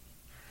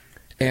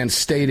and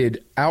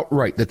stated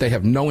outright that they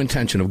have no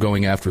intention of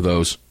going after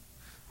those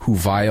who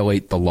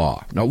violate the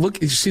law. Now,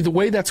 look, you see the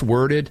way that's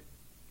worded?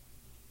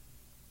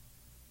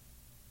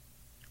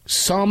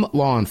 Some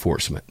law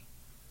enforcement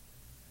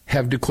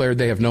have declared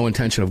they have no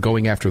intention of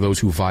going after those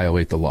who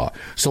violate the law.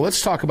 So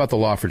let's talk about the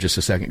law for just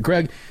a second.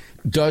 Greg,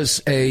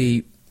 does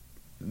a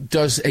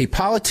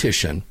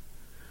politician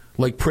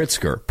like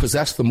Pritzker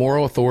possess the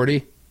moral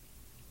authority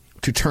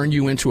to turn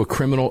you into a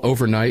criminal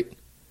overnight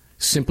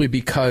simply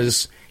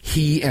because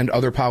he and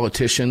other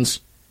politicians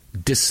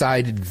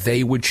decided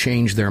they would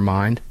change their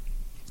mind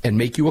and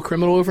make you a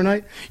criminal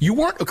overnight? You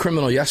weren't a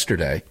criminal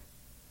yesterday.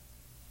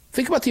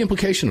 Think about the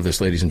implication of this,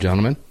 ladies and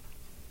gentlemen.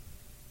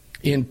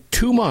 In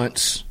 2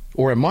 months,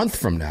 or a month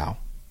from now,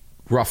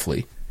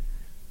 roughly,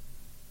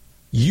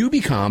 you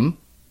become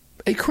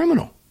a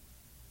criminal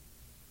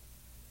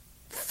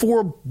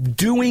for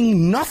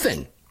doing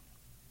nothing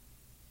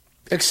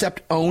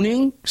except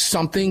owning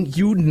something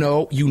you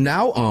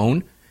now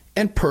own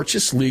and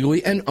purchased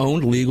legally and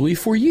owned legally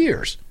for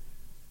years.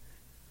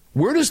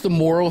 Where does the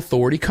moral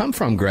authority come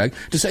from, Greg,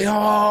 to say,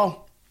 I'm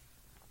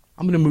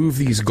going to move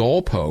these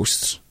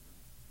goalposts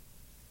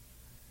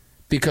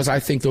because I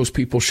think those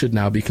people should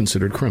now be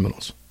considered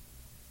criminals?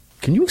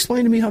 Can you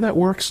explain to me how that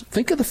works?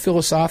 Think of the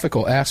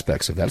philosophical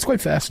aspects of that. It's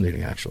quite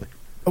fascinating, actually.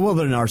 Well,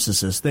 they're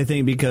narcissists. They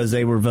think because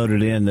they were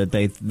voted in that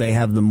they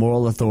have the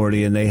moral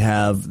authority and they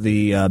have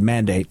the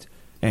mandate.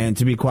 And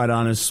to be quite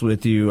honest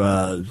with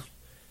you,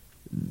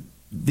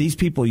 these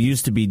people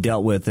used to be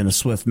dealt with in a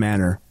swift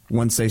manner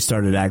once they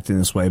started acting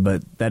this way,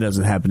 but that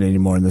doesn't happen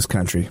anymore in this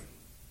country.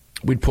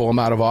 We'd pull them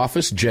out of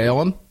office, jail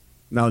them.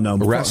 No.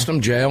 Arrest them,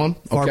 jail them.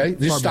 Okay,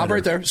 just stop better.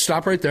 right there.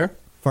 Stop right there.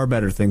 Far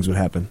better things would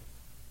happen.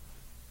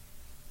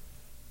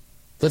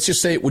 Let's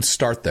just say it would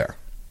start there.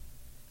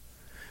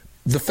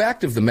 The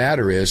fact of the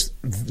matter is,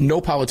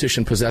 no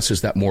politician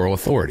possesses that moral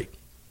authority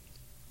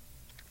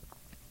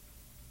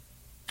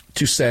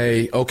to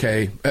say,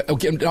 okay,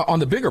 on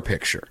the bigger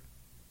picture,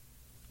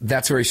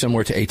 that's very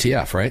similar to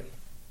ATF, right?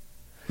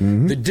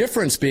 Mm-hmm. The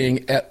difference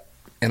being,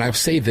 and I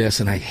say this,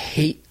 and I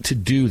hate to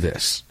do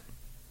this,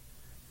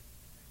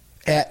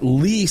 at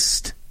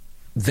least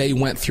they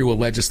went through a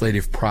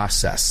legislative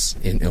process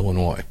in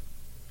Illinois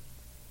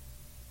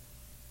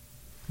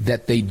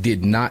that they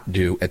did not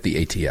do at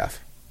the ATF.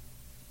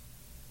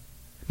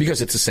 Because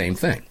it's the same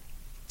thing.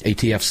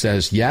 ATF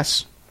says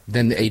yes,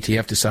 then the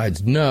ATF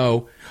decides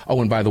no.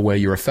 Oh, and by the way,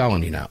 you're a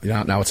felony now.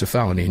 Now it's a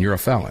felony and you're a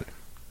felon.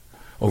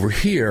 Over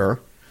here,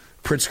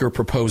 Pritzker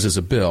proposes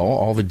a bill.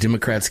 All the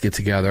Democrats get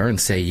together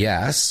and say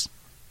yes.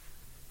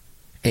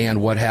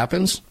 And what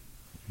happens?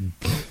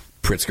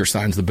 Pritzker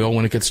signs the bill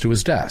when it gets to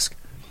his desk.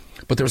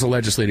 But there's a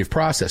legislative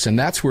process, and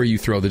that's where you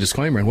throw the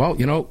disclaimer in. Well,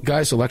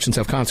 guys, elections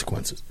have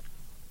consequences.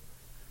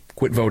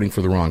 Quit voting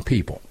for the wrong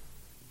people.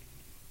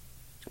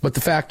 But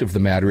the fact of the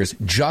matter is,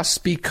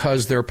 just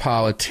because they're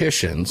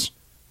politicians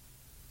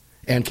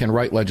and can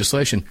write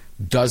legislation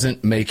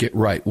doesn't make it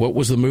right. What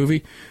was the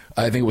movie?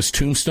 I think it was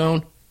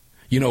Tombstone.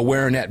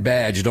 Wearing that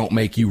badge don't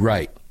make you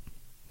right.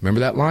 Remember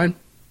that line?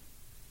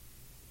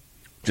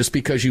 Just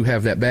because you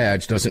have that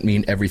badge doesn't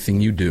mean everything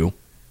you do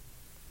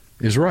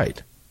is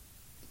right.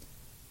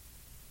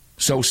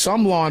 So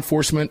some law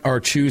enforcement are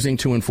choosing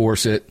to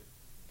enforce it.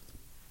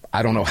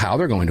 I don't know how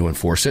they're going to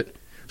enforce it.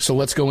 So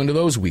let's go into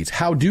those weeds.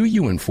 How do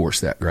you enforce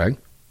that, Greg?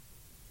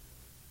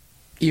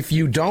 if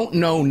you don't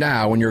know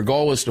now and your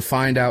goal is to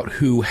find out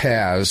who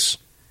has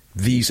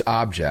these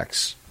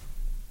objects,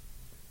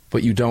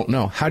 but you don't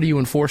know, how do you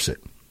enforce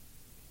it?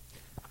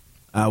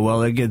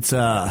 Well, it gets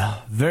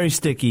very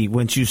sticky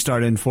once you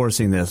start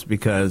enforcing this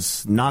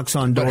because knocks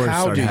on doors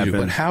start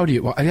happening. But how do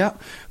you? Well, yeah,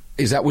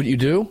 is that what you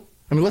do?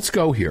 I mean, let's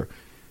go here.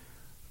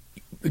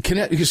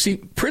 You see,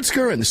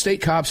 Pritzker and the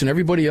state cops and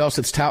everybody else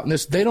that's touting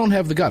this, they don't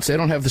have the guts. They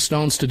don't have the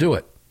stones to do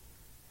it.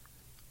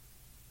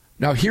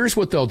 Now, here's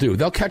what they'll do.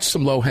 They'll catch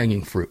some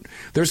low-hanging fruit.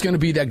 There's going to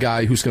be that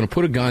guy who's going to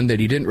put a gun that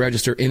he didn't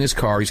register in his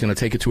car. He's going to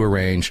take it to a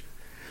range.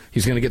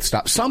 He's going to get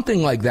stopped.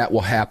 Something like that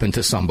will happen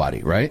to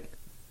somebody, right?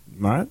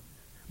 Right.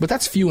 But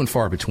that's few and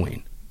far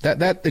between.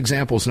 That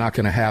example is not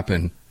going to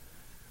happen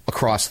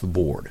across the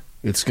board.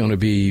 It's going to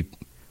be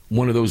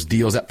one of those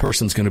deals. That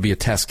person's going to be a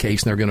test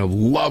case, and they're going to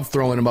love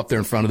throwing him up there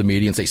in front of the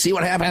media and say, see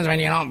what happens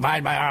when you don't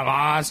abide by our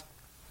laws?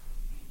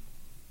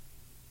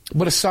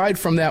 But aside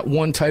from that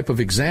one type of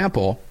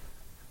example,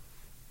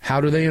 how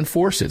do they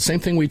enforce it? Same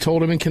thing we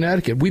told him in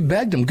Connecticut. We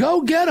begged them,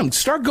 go get them.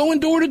 Start going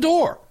door to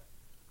door.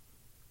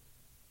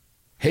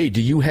 Hey,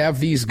 do you have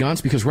these guns?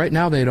 Because right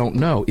now they don't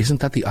know. Isn't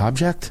that the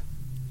object?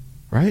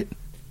 Right?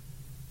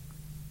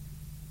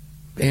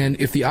 And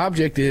if the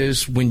object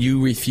is when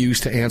you refuse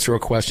to answer a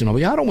question,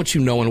 I don't want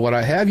you knowing what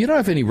I have. You don't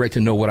have any right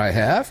to know what I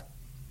have.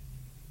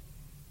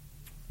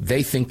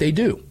 They think they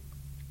do.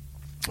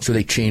 So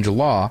they change a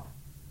law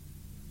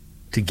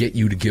to get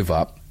you to give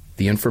up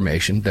the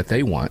information that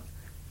they want.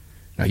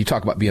 Now, you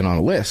talk about being on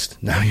a list.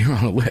 Now you're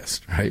on a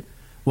list, right?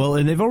 Well,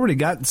 and they've already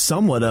got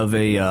somewhat of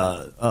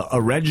a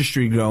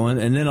registry going,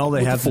 and then all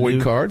they have to do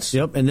FOID cards.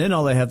 Yep, and then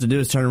all they have to do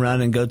is turn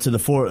around and go to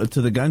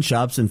the gun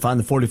shops and find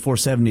the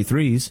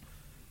 4473s,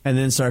 and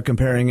then start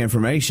comparing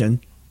information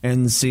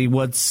and see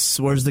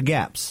where's the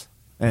gaps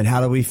and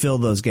how do we fill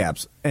those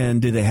gaps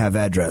and do they have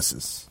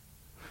addresses.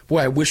 Boy,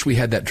 I wish we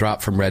had that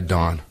drop from Red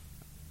Dawn.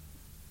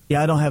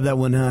 Yeah, I don't have that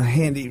one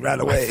handy right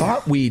away. I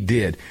thought we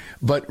did,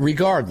 but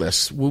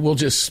regardless, we'll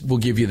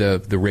give you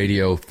the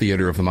radio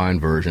theater of the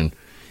mind version.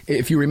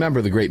 If you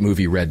remember the great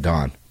movie Red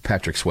Dawn,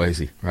 Patrick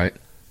Swayze, right?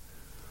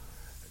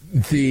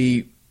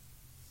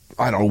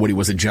 I don't know what he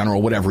was, a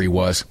general, whatever he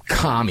was,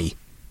 commie,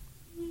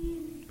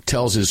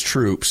 tells his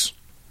troops,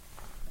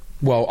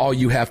 well, all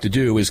you have to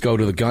do is go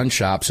to the gun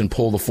shops and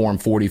pull the Form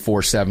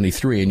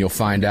 4473 and you'll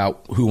find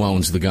out who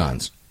owns the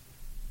guns.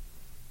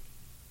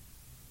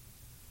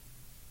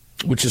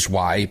 Which is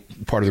why,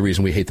 part of the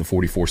reason we hate the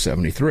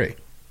 4473.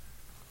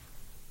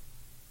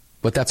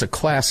 But that's a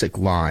classic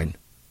line,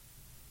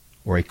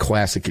 or a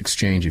classic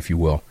exchange, if you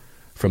will,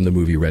 from the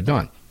movie Red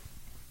Dawn.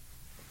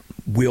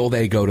 Will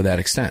they go to that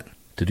extent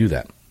to do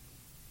that?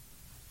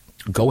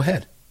 Go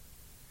ahead.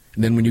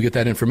 And then when you get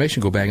that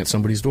information, go bang at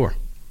somebody's door.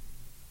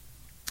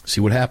 See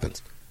what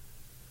happens.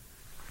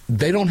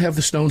 They don't have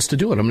the stones to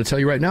do it. I'm going to tell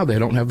you right now, they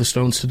don't have the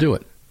stones to do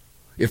it.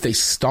 If they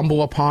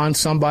stumble upon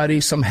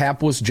somebody, some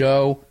hapless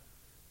Joe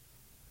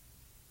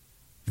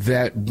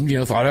that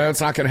thought,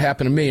 it's not going to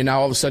happen to me, and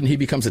now all of a sudden he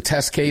becomes a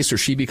test case or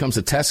she becomes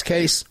a test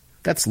case,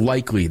 that's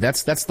likely.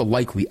 That's the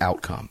likely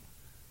outcome.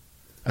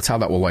 That's how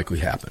that will likely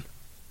happen.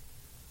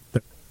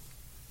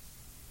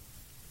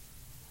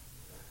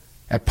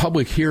 At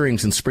public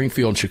hearings in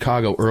Springfield and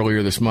Chicago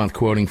earlier this month,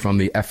 quoting from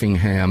the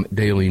Effingham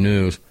Daily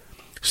News,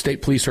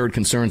 state police heard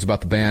concerns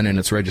about the ban and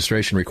its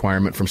registration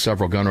requirement from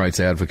several gun rights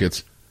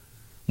advocates.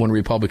 One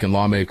Republican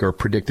lawmaker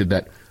predicted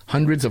that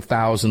hundreds of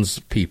thousands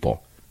of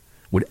people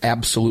would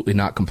absolutely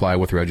not comply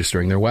with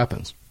registering their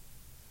weapons.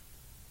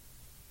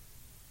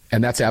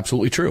 And that's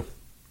absolutely true.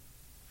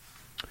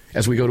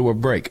 As we go to a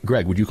break,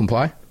 Greg, would you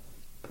comply?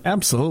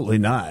 Absolutely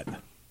not.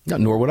 No,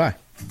 nor would I.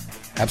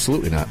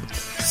 Absolutely not.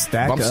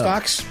 Bump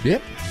stocks?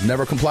 Yep.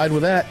 Never complied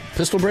with that.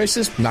 Pistol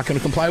braces? Not going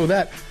to comply with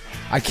that.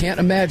 I can't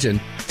imagine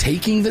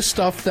taking the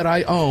stuff that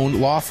I own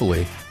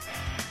lawfully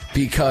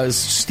because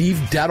Steve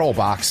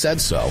Dettelbach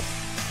said so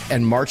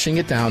and marching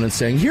it down and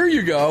saying, here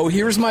you go,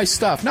 here's my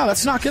stuff. No,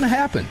 that's not going to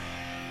happen.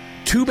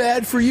 Too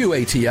bad for you,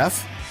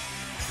 ATF.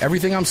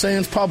 Everything I'm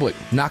saying is public.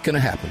 Not going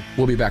to happen.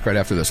 We'll be back right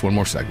after this. One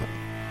more segment.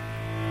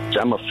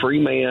 I'm a free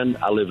man.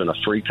 I live in a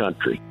free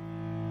country.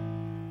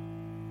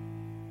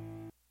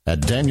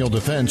 At Daniel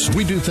Defense,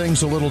 we do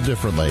things a little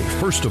differently.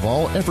 First of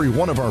all, every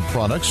one of our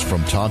products,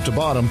 from top to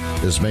bottom,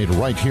 is made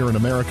right here in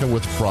America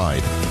with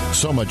pride.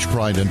 So much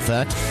pride, in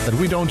fact, that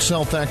we don't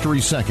sell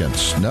factory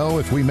seconds. No,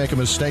 if we make a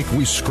mistake,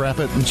 we scrap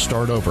it and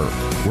start over.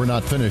 We're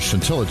not finished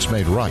until it's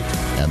made right.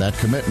 And that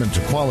commitment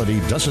to quality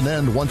doesn't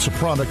end once a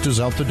product is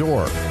out the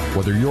door.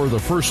 Whether you're the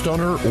first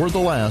owner or the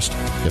last,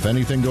 if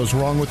anything goes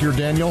wrong with your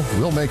Daniel,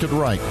 we'll make it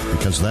right,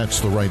 because that's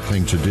the right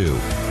thing to do.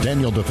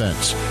 Daniel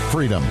Defense.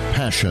 Freedom,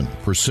 passion,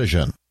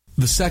 precision.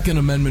 The Second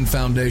Amendment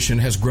Foundation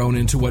has grown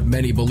into what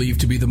many believe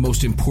to be the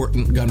most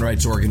important gun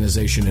rights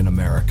organization in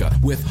America.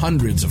 With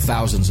hundreds of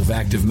thousands of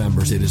active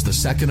members, it is the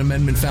Second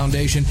Amendment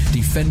Foundation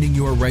defending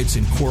your rights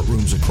in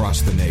courtrooms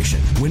across the nation.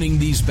 Winning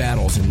these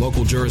battles in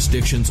local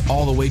jurisdictions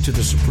all the way to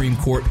the Supreme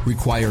Court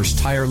requires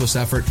tireless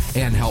effort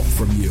and help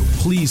from you.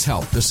 Please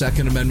help the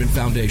Second Amendment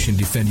Foundation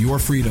defend your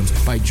freedoms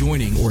by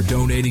joining or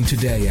donating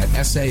today at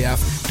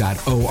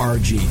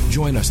saf.org.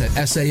 Join us at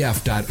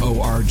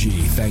saf.org.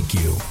 Thank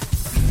you.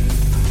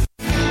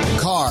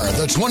 Car,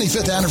 the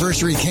 25th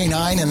anniversary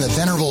K9 and the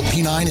venerable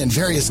P9 in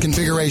various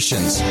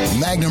configurations.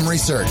 Magnum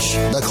Research,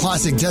 the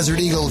classic Desert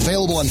Eagle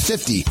available in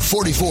 50,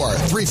 44,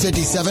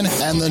 357,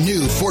 and the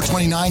new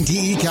 429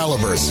 DE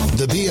calibers.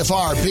 The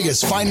BFR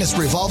biggest finest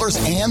revolvers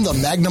and the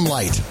Magnum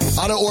Light.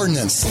 Auto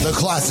Ordnance, the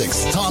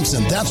classics.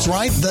 Thompson, that's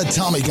right, the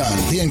Tommy gun,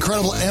 the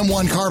incredible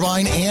M1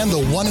 carbine, and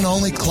the one and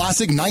only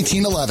classic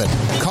 1911.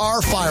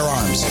 Car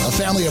Firearms, a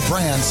family of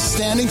brands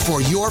standing for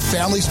your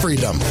family's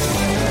freedom.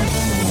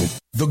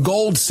 The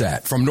Gold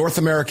Set from North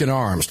American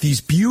Arms.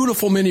 These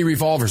beautiful mini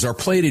revolvers are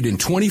plated in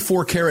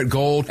 24 karat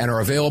gold and are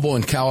available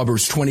in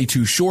calibers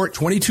 22 short,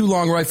 22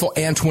 long rifle,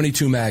 and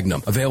 22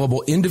 magnum.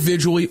 Available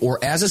individually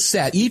or as a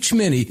set, each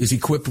mini is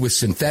equipped with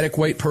synthetic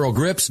white pearl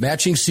grips,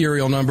 matching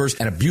serial numbers,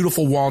 and a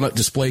beautiful walnut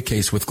display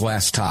case with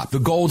glass top. The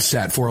Gold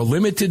Set for a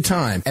limited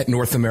time at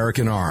North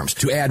American Arms.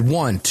 To add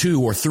 1,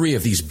 2, or 3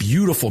 of these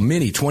beautiful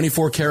mini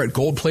 24 karat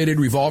gold plated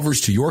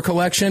revolvers to your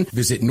collection,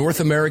 visit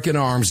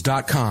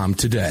NorthAmericanArms.com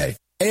today.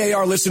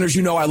 AAR listeners,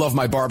 you know I love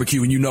my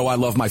barbecue and you know I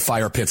love my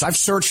fire pits. I've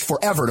searched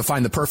forever to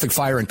find the perfect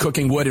fire and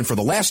cooking wood, and for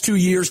the last 2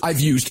 years, I've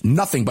used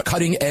nothing but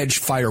cutting-edge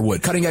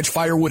firewood. Cutting-edge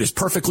firewood is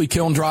perfectly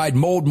kiln-dried,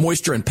 mold,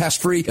 moisture, and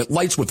pest-free. It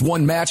lights with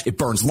one match. It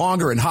burns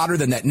longer and hotter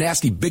than that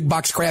nasty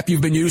big-box crap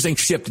you've been using.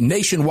 Shipped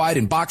nationwide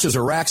in boxes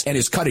or racks, and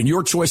is cut in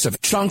your choice of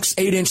chunks,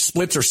 8-inch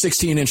splits, or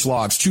 16-inch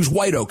logs. Choose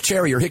white oak,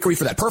 cherry, or hickory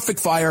for that perfect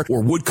fire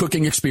or wood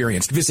cooking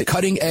experience. Visit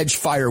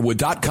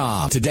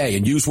CuttingEdgeFirewood.com today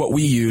and use what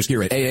we use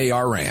here at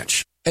AAR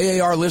Ranch.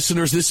 AAR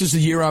listeners, this is the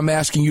year I'm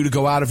asking you to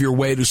go out of your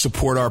way to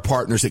support our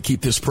partners that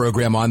keep this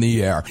program on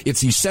the air.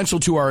 It's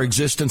essential to our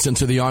existence and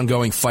to the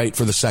ongoing fight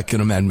for the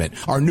Second Amendment.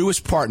 Our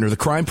newest partner, the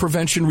Crime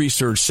Prevention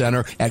Research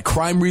Center at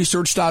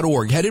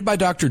crimeresearch.org, headed by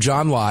Dr.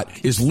 John Lott,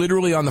 is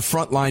literally on the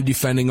front line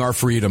defending our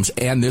freedoms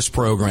and this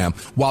program.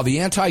 While the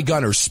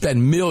anti-gunners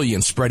spend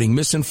millions spreading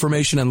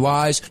misinformation and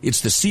lies,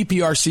 it's the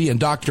CPRC and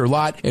Dr.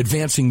 Lott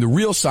advancing the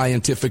real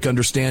scientific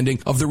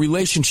understanding of the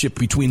relationship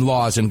between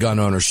laws and gun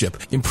ownership,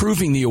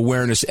 improving the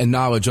awareness and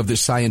knowledge of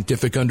this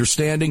scientific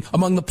understanding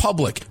among the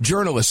public,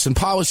 journalists, and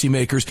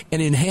policymakers,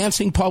 and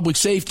enhancing public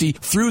safety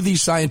through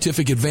these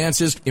scientific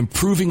advances,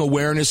 improving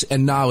awareness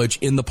and knowledge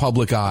in the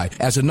public eye.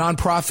 As a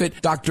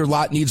nonprofit, Dr.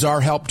 Lott needs our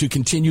help to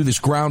continue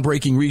this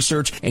groundbreaking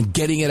research and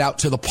getting it out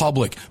to the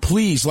public.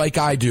 Please, like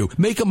I do,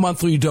 make a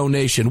monthly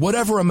donation,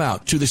 whatever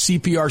amount, to the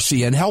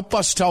CPRC and help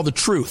us tell the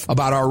truth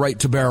about our right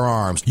to bear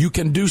arms. You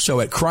can do so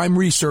at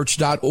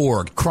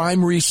crimeresearch.org.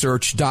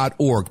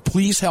 crimeresearch.org.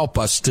 Please help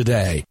us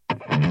today.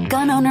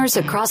 Gun owners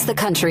across the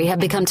country have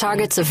become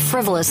targets of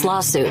frivolous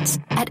lawsuits.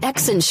 At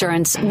X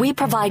Insurance, we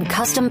provide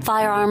custom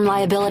firearm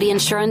liability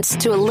insurance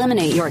to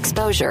eliminate your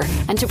exposure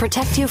and to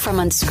protect you from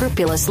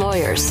unscrupulous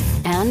lawyers.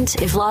 And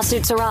if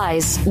lawsuits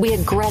arise, we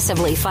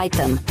aggressively fight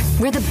them.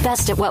 We're the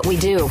best at what we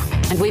do,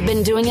 and we've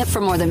been doing it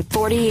for more than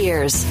 40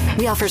 years.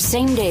 We offer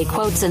same-day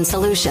quotes and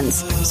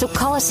solutions. So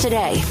call us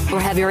today or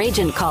have your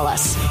agent call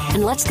us,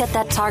 and let's get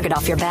that target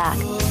off your back.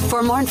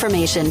 For more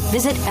information,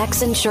 visit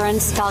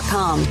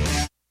xinsurance.com.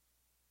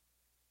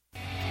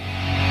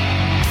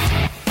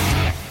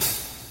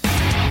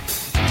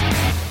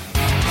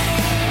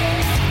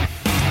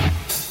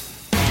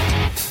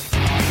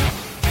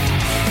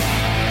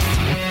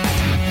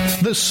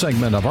 This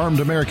segment of Armed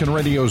American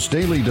Radio's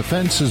Daily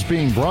Defense is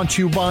being brought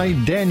to you by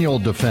Daniel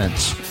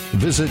Defense.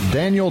 Visit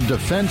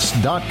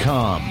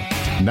DanielDefense.com.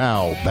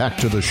 Now, back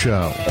to the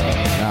show.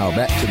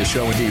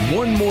 Indeed.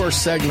 One more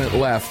segment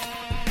left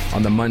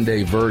on the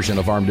Monday version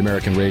of Armed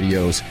American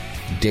Radio's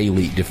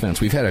Daily Defense.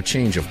 We've had a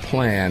change of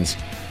plans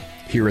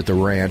here at the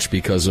ranch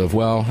because of,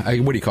 what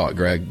do you call it,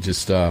 Greg?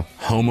 Just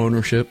home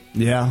ownership?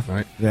 Yeah.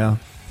 Right? Yeah.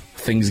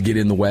 Things get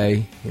in the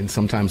way, and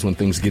sometimes when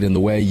things get in the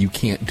way, you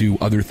can't do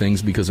other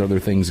things because other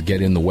things get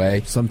in the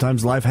way.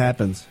 Sometimes life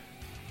happens.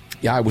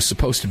 Yeah, I was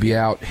supposed to be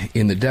out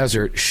in the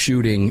desert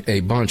shooting a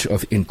bunch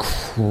of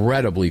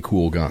incredibly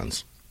cool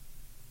guns.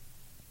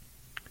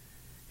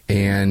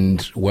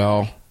 And,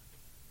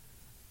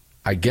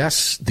 I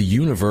guess the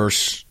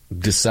universe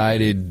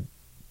decided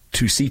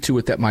to see to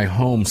it that my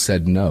home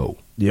said no.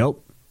 Yep.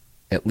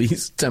 At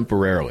least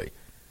temporarily.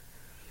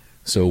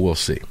 So we'll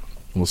see.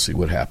 We'll see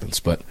what happens.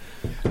 But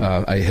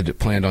I had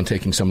planned on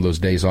taking some of those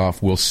days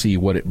off. We'll see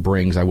what it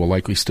brings. I will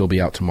likely still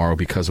be out tomorrow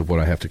because of what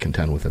I have to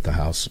contend with at the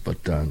house, but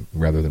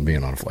rather than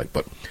being on a flight.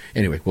 But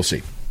anyway, we'll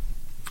see.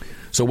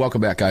 So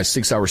welcome back, guys.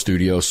 6 Hour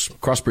Studios,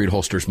 Crossbreed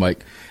Holsters,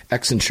 Mike,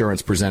 X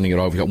Insurance presenting it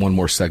all. We've got one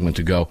more segment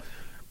to go.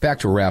 Back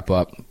to wrap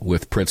up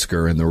with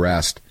Pritzker and the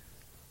rest,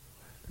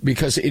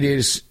 because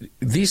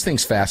these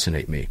things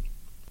fascinate me.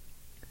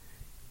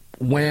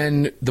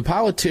 when the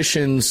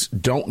politicians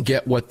don't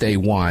get what they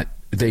want,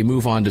 they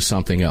move on to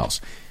something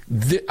else.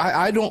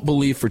 I don't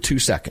believe for 2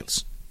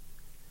 seconds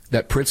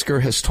that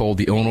Pritzker has told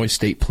the Illinois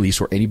State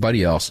Police or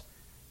anybody else,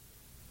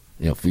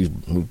 if these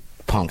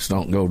punks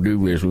don't go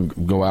do this, we'll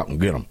go out and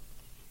get them.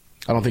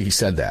 I don't think he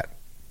said that.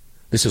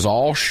 This is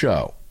all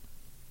show.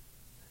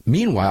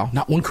 Meanwhile,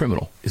 not one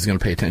criminal is going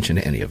to pay attention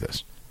to any of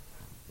this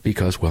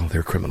because, well,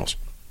 they're criminals.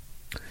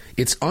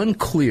 It's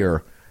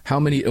unclear how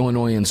many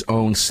Illinoisans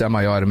own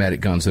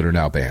semi-automatic guns that are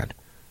now banned.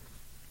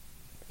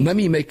 Let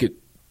me make it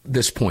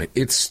this point.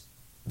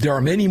 There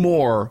are many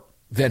more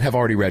than have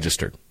already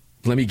registered.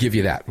 Let me give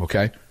you that,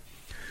 okay?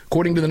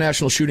 According to the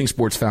National Shooting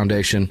Sports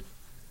Foundation,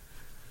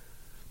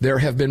 there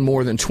have been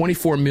more than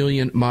 24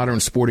 million modern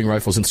sporting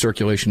rifles in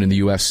circulation in the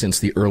U.S. since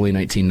the early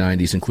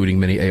 1990s, including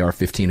many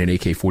AR-15 and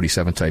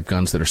AK-47 type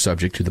guns that are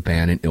subject to the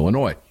ban in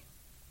Illinois.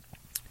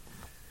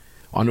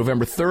 On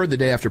November 3rd, the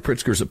day after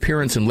Pritzker's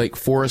appearance in Lake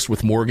Forest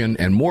with Morgan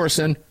and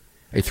Morrison,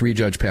 a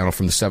 3-judge panel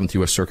from the 7th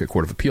U.S. Circuit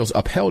Court of Appeals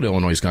upheld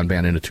Illinois' gun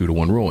ban in a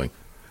 2-1 ruling.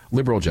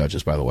 Liberal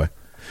judges, by the way,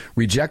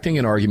 rejecting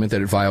an argument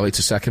that it violates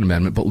the Second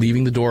Amendment, but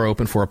leaving the door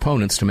open for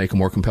opponents to make a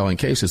more compelling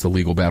case as the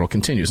legal battle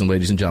continues. And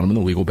ladies and gentlemen,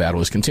 the legal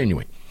battle is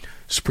continuing.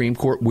 Supreme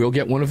Court will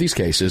get one of these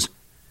cases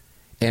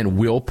and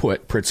will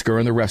put Pritzker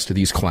and the rest of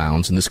these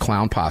clowns and this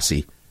clown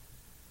posse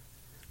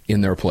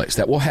in their place.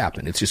 That will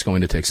happen. It's just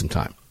going to take some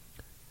time.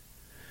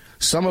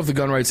 Some of the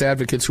gun rights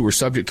advocates who were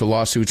subject to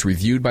lawsuits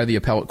reviewed by the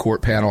appellate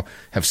court panel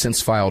have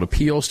since filed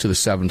appeals to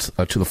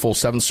the full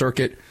Seventh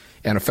Circuit,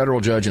 and a federal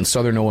judge in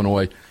Southern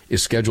Illinois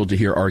is scheduled to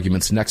hear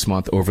arguments next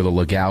month over the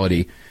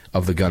legality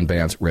of the gun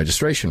ban's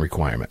registration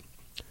requirement.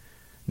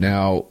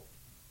 Now,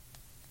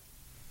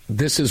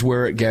 this is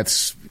where it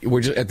gets,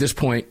 at this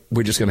point,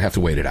 we're just going to have to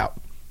wait it out.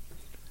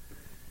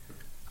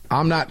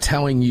 I'm not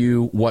telling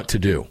you what to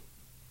do.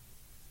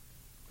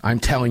 I'm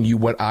telling you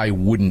what I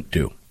wouldn't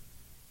do.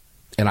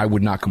 And I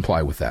would not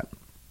comply with that.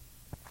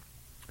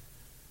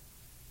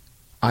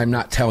 I'm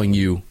not telling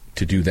you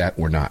to do that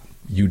or not.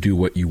 You do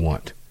what you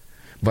want.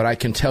 But I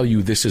can tell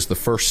you this is the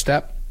first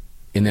step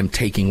in them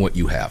taking what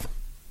you have,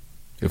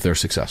 if they're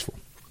successful.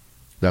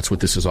 That's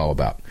what this is all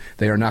about.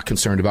 They are not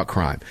concerned about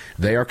crime.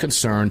 They are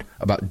concerned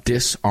about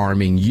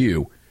disarming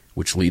you,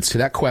 which leads to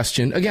that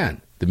question,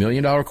 again, the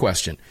million-dollar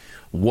question.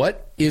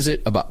 What is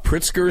it about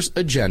Pritzker's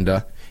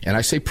agenda? And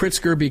I say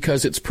Pritzker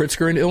because it's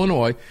Pritzker in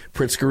Illinois.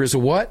 Pritzker is a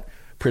what?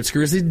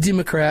 Pritzker is a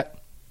Democrat.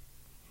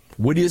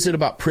 What is it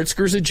about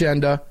Pritzker's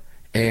agenda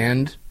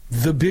and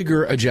the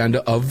bigger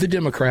agenda of the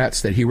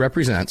Democrats that he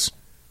represents?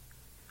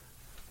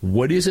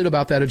 What is it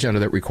about that agenda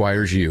that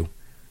requires you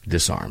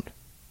disarmed?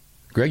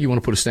 Greg, you want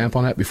to put a stamp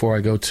on that before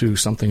I go to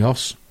something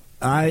else?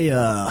 It's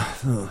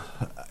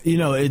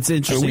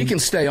interesting. So we can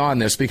stay on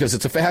this because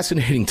it's a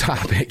fascinating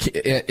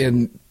topic.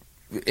 And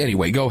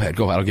anyway, go ahead.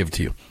 I'll give it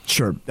to you.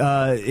 Sure.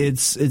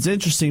 It's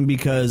interesting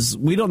because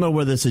we don't know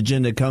where this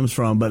agenda comes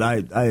from, but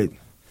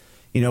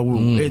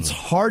it's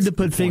hard to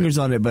put fingers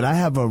on it, but I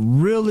have a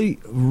really,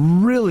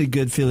 really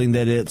good feeling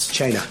that it's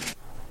China.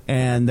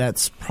 And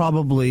that's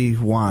probably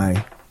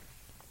why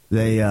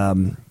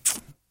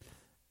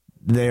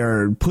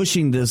they're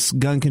pushing this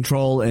gun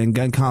control and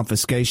gun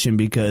confiscation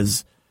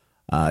because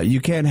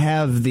you can't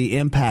have the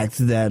impact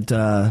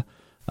that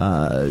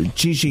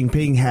Xi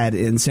Jinping had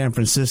in San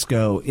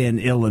Francisco in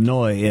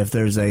Illinois if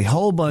there's a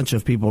whole bunch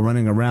of people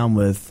running around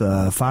with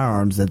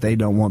firearms that they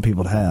don't want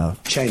people to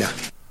have. China.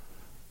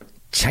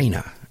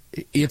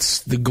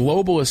 It's the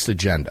globalist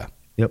agenda.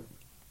 Yep.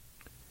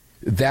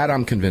 That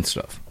I'm convinced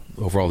of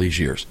over all these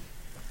years.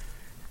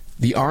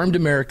 The armed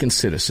American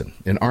citizen,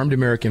 an armed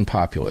American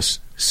populace,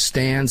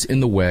 stands in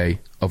the way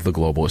of the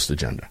globalist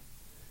agenda.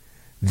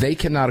 They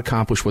cannot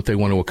accomplish what they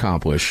want to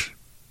accomplish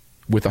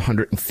with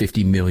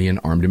 150 million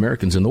armed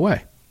Americans in the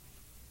way.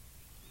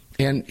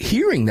 And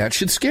hearing that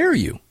should scare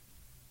you.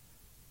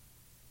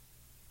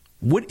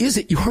 What is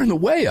it you're in the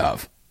way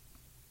of?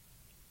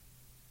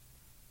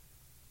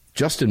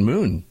 Justin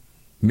Moon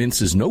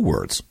minces no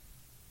words.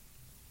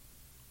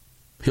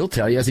 He'll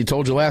tell you, as he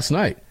told you last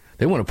night,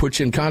 they want to put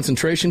you in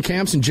concentration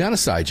camps and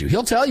genocide you.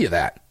 He'll tell you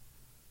that.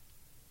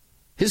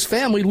 His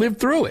family lived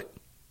through it.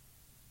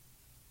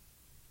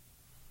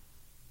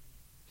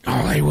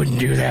 Oh, they wouldn't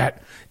do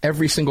that.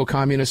 Every single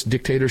communist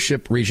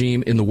dictatorship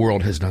regime in the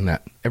world has done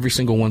that. Every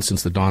single one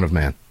since the dawn of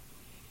man.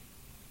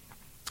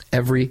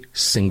 Every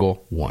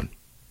single one.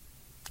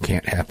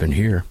 Can't happen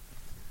here.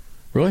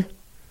 Really?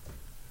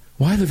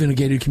 Why live in a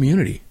gated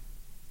community?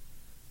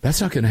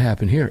 That's not going to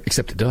happen here,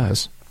 except it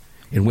does.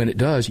 And when it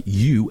does,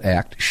 you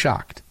act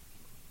shocked.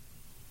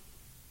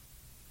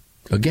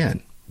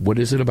 Again, what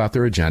is it about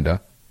their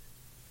agenda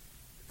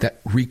that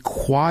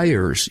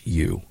requires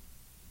you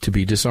to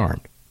be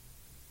disarmed?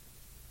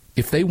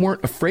 If they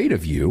weren't afraid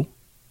of you,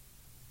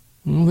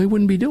 well, they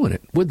wouldn't be doing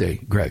it, would they,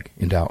 Greg,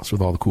 in Dallas,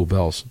 with all the cool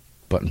bells,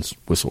 buttons,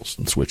 whistles,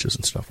 and switches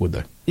and stuff, would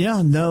they?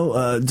 Yeah,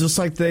 no, just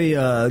like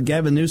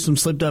Gavin Newsom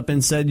slipped up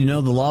and said,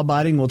 the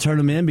law-abiding will turn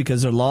them in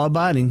because they're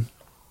law-abiding.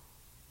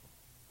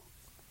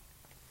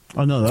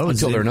 Oh, no, that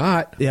was... Until they're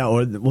not. Yeah,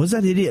 or was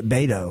that idiot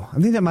Beto? I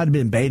think that might have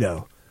been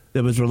Beto,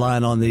 that was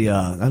relying on the,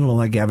 I don't know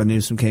why Gavin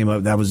Newsom came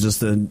up. That was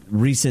just a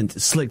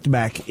recent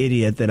slicked-back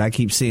idiot that I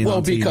keep seeing on TV.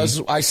 Well,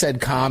 because I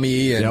said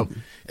commie,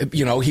 and,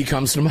 he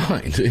comes to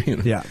mind.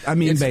 Yeah, I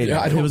mean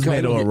Beto. It was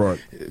Beto O'Rourke.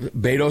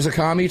 Beto's a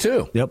commie,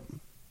 too. Yep.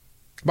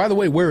 By the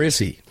way, where is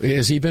he?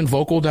 Has he been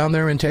vocal down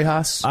there in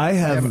Tejas? I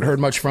haven't heard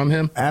much from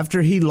him.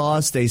 After he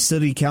lost a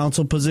city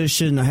council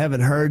position, I haven't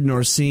heard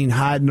nor seen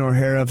hide nor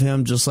hair of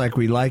him, just like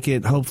we like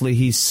it. Hopefully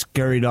he's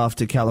scurried off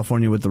to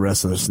California with the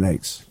rest of the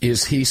snakes.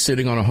 Is he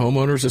sitting on a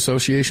homeowners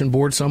association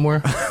board somewhere?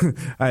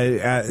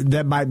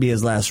 That might be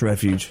his last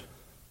refuge.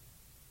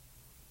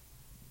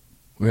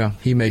 Yeah,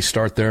 he may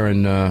start there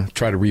and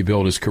try to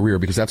rebuild his career,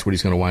 because that's what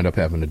he's going to wind up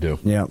having to do.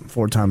 Yeah,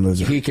 4-time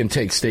loser. He can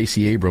take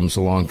Stacey Abrams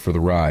along for the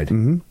ride.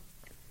 Mm-hmm.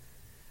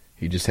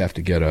 You just have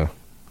to get a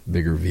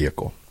bigger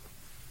vehicle.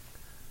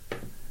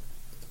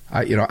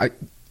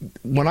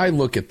 When I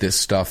look at this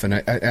stuff, and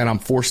I'm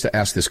forced to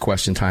ask this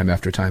question time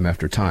after time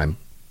after time,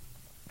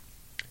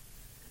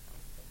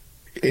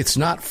 it's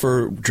not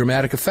for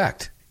dramatic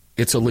effect.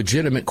 It's a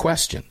legitimate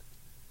question.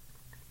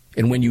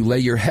 And when you lay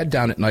your head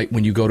down at night,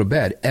 when you go to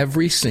bed,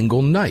 every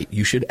single night,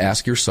 you should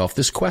ask yourself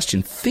this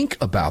question. Think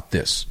about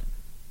this.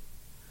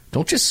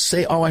 Don't just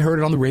say, oh, I heard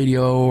it on the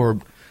radio, or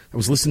I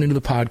was listening to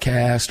the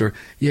podcast, or,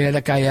 yeah,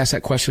 that guy asked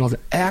that question.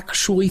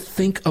 Actually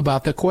think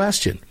about the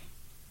question.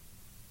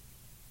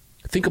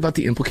 Think about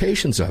the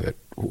implications of it.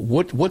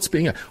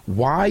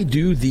 Why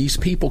do these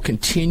people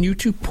continue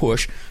to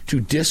push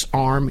to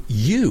disarm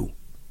you?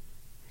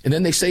 And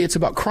then they say it's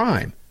about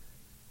crime.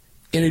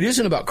 And it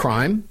isn't about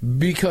crime,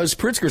 because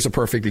Pritzker's a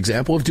perfect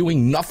example of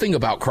doing nothing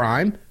about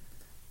crime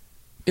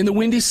in the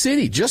Windy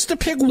City, just to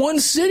pick one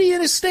city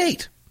in his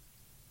state.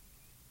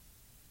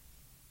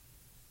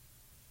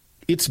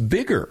 It's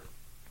bigger.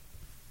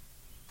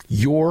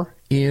 You're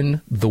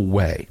in the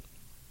way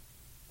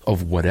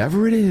of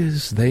whatever it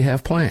is they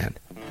have planned.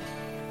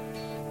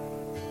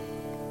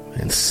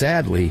 And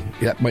sadly,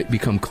 that might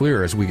become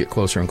clearer as we get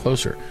closer and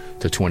closer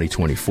to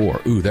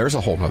 2024. Ooh, there's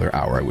a whole other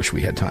hour I wish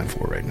we had time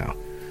for right now.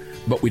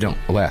 But we don't.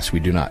 Alas, we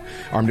do not.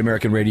 Armed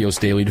American Radio's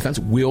Daily Defense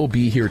will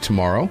be here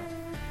tomorrow.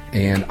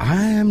 And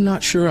I'm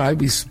not sure. I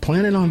was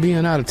planning on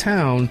being out of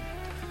town,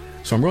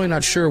 so I'm really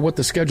not sure what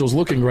the schedule's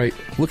looking like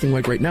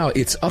right now.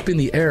 It's up in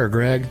the air,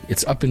 Greg.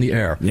 It's up in the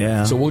air.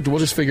 Yeah. So we'll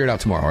just figure it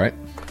out tomorrow, right?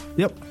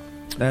 Yep.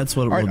 That's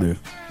what we'll do.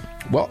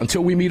 Well,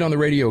 until we meet on the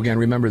radio again,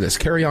 remember this.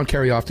 Carry on,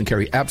 carry often,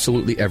 carry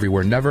absolutely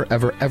everywhere. Never,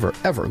 ever, ever,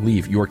 ever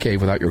leave your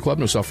cave without your club.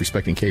 No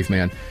self-respecting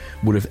caveman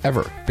would have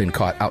ever been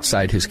caught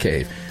outside his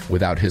cave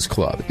without his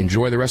club.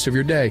 Enjoy the rest of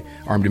your day.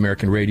 Armed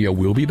American Radio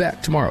will be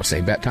back tomorrow.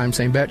 Same bat time,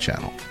 same bat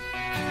channel.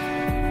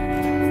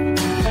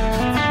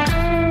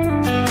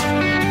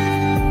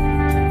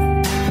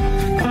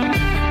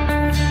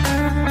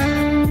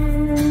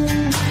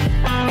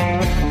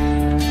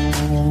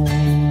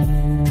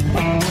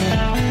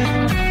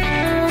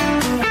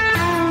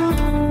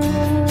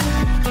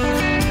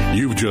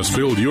 Just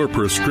filled your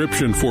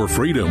prescription for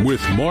freedom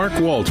with Mark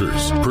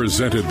Walters,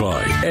 presented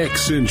by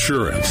X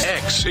Insurance.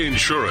 X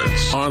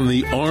Insurance on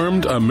the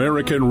Armed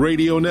American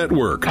Radio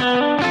Network.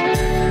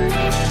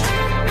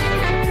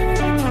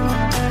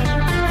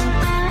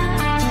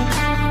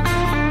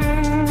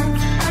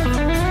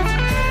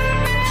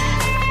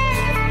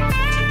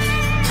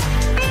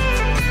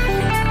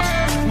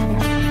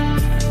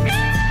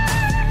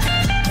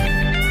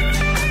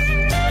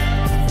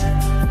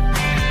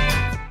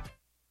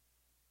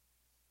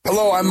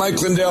 Hello, I'm Mike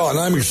Lindell, and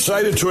I'm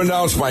excited to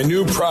announce my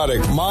new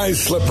product, My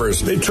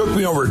Slippers. They took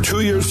me over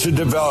 2 years to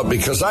develop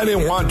because I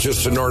didn't want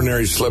just an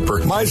ordinary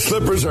slipper. My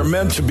slippers are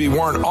meant to be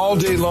worn all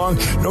day long,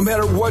 no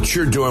matter what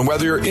you're doing,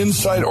 whether you're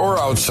inside or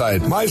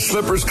outside. My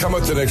slippers come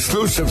with an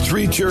exclusive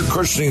 3-tier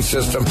cushioning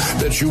system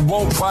that you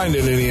won't find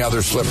in any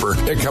other slipper.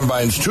 It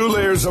combines 2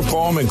 layers of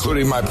foam,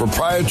 including my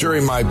proprietary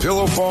My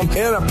Pillow foam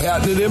and a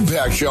patented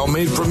impact gel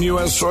made from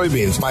U.S.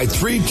 soybeans. My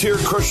 3-tier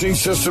cushioning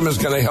system is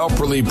going to help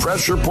relieve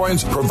pressure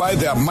points, provide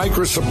that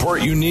micro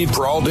support you need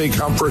for all-day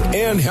comfort,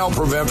 and help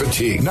prevent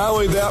fatigue. Not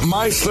only that,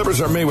 my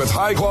slippers are made with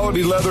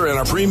high-quality leather and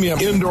a premium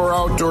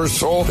indoor-outdoor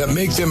sole that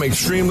make them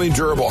extremely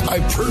durable. I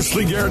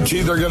personally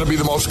guarantee they're going to be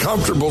the most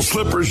comfortable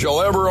slippers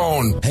you'll ever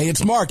own. Hey,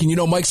 it's Mark, and you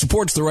know Mike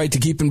supports the right to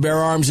keep and bear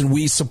arms, and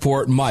we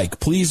support Mike.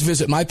 Please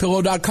visit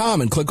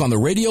MyPillow.com and click on the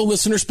radio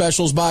listener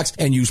specials box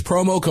and use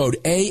promo code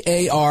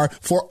AAR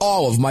for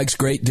all of Mike's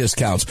great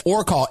discounts.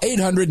 Or call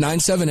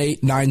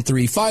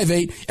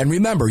 800-978-9358, and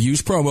remember,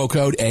 use promo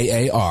code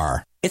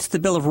AAR. It's the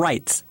Bill of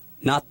Rights,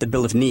 not the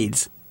Bill of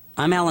Needs.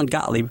 I'm Alan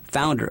Gottlieb,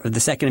 founder of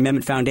the Second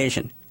Amendment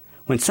Foundation.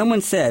 When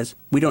someone says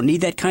we don't need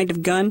that kind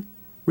of gun,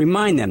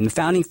 remind them the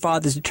Founding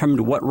Fathers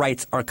determined what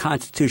rights our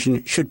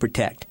Constitution should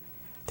protect.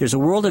 There's a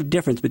world of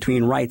difference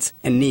between rights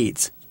and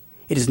needs.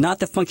 It is not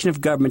the function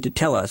of government to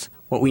tell us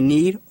what we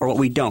need or what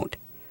we don't.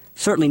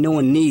 Certainly no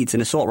one needs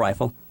an assault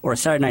rifle or a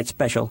Saturday night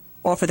special,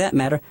 or for that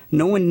matter,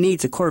 no one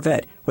needs a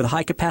Corvette with a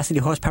high-capacity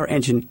horsepower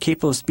engine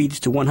capable of speeds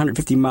to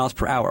 150 miles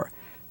per hour.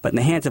 But in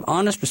the hands of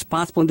honest,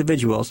 responsible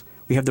individuals,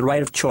 we have the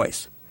right of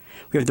choice.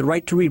 We have the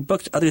right to read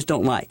books others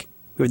don't like.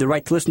 We have the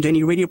right to listen to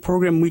any radio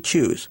program we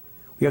choose.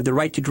 We have the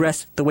right to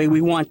dress the way we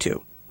want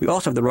to. We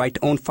also have the right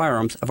to own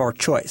firearms of our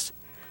choice.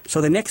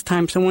 So the next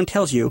time someone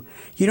tells you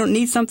you don't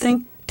need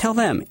something, tell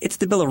them it's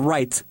the Bill of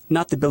Rights,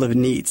 not the Bill of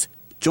Needs.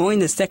 Join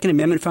the Second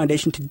Amendment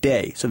Foundation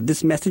today so that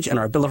this message and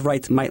our Bill of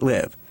Rights might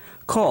live.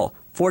 Call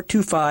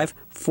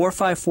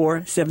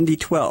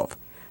 425-454-7012.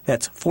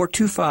 That's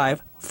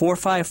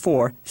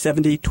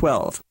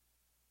 425-454-7012.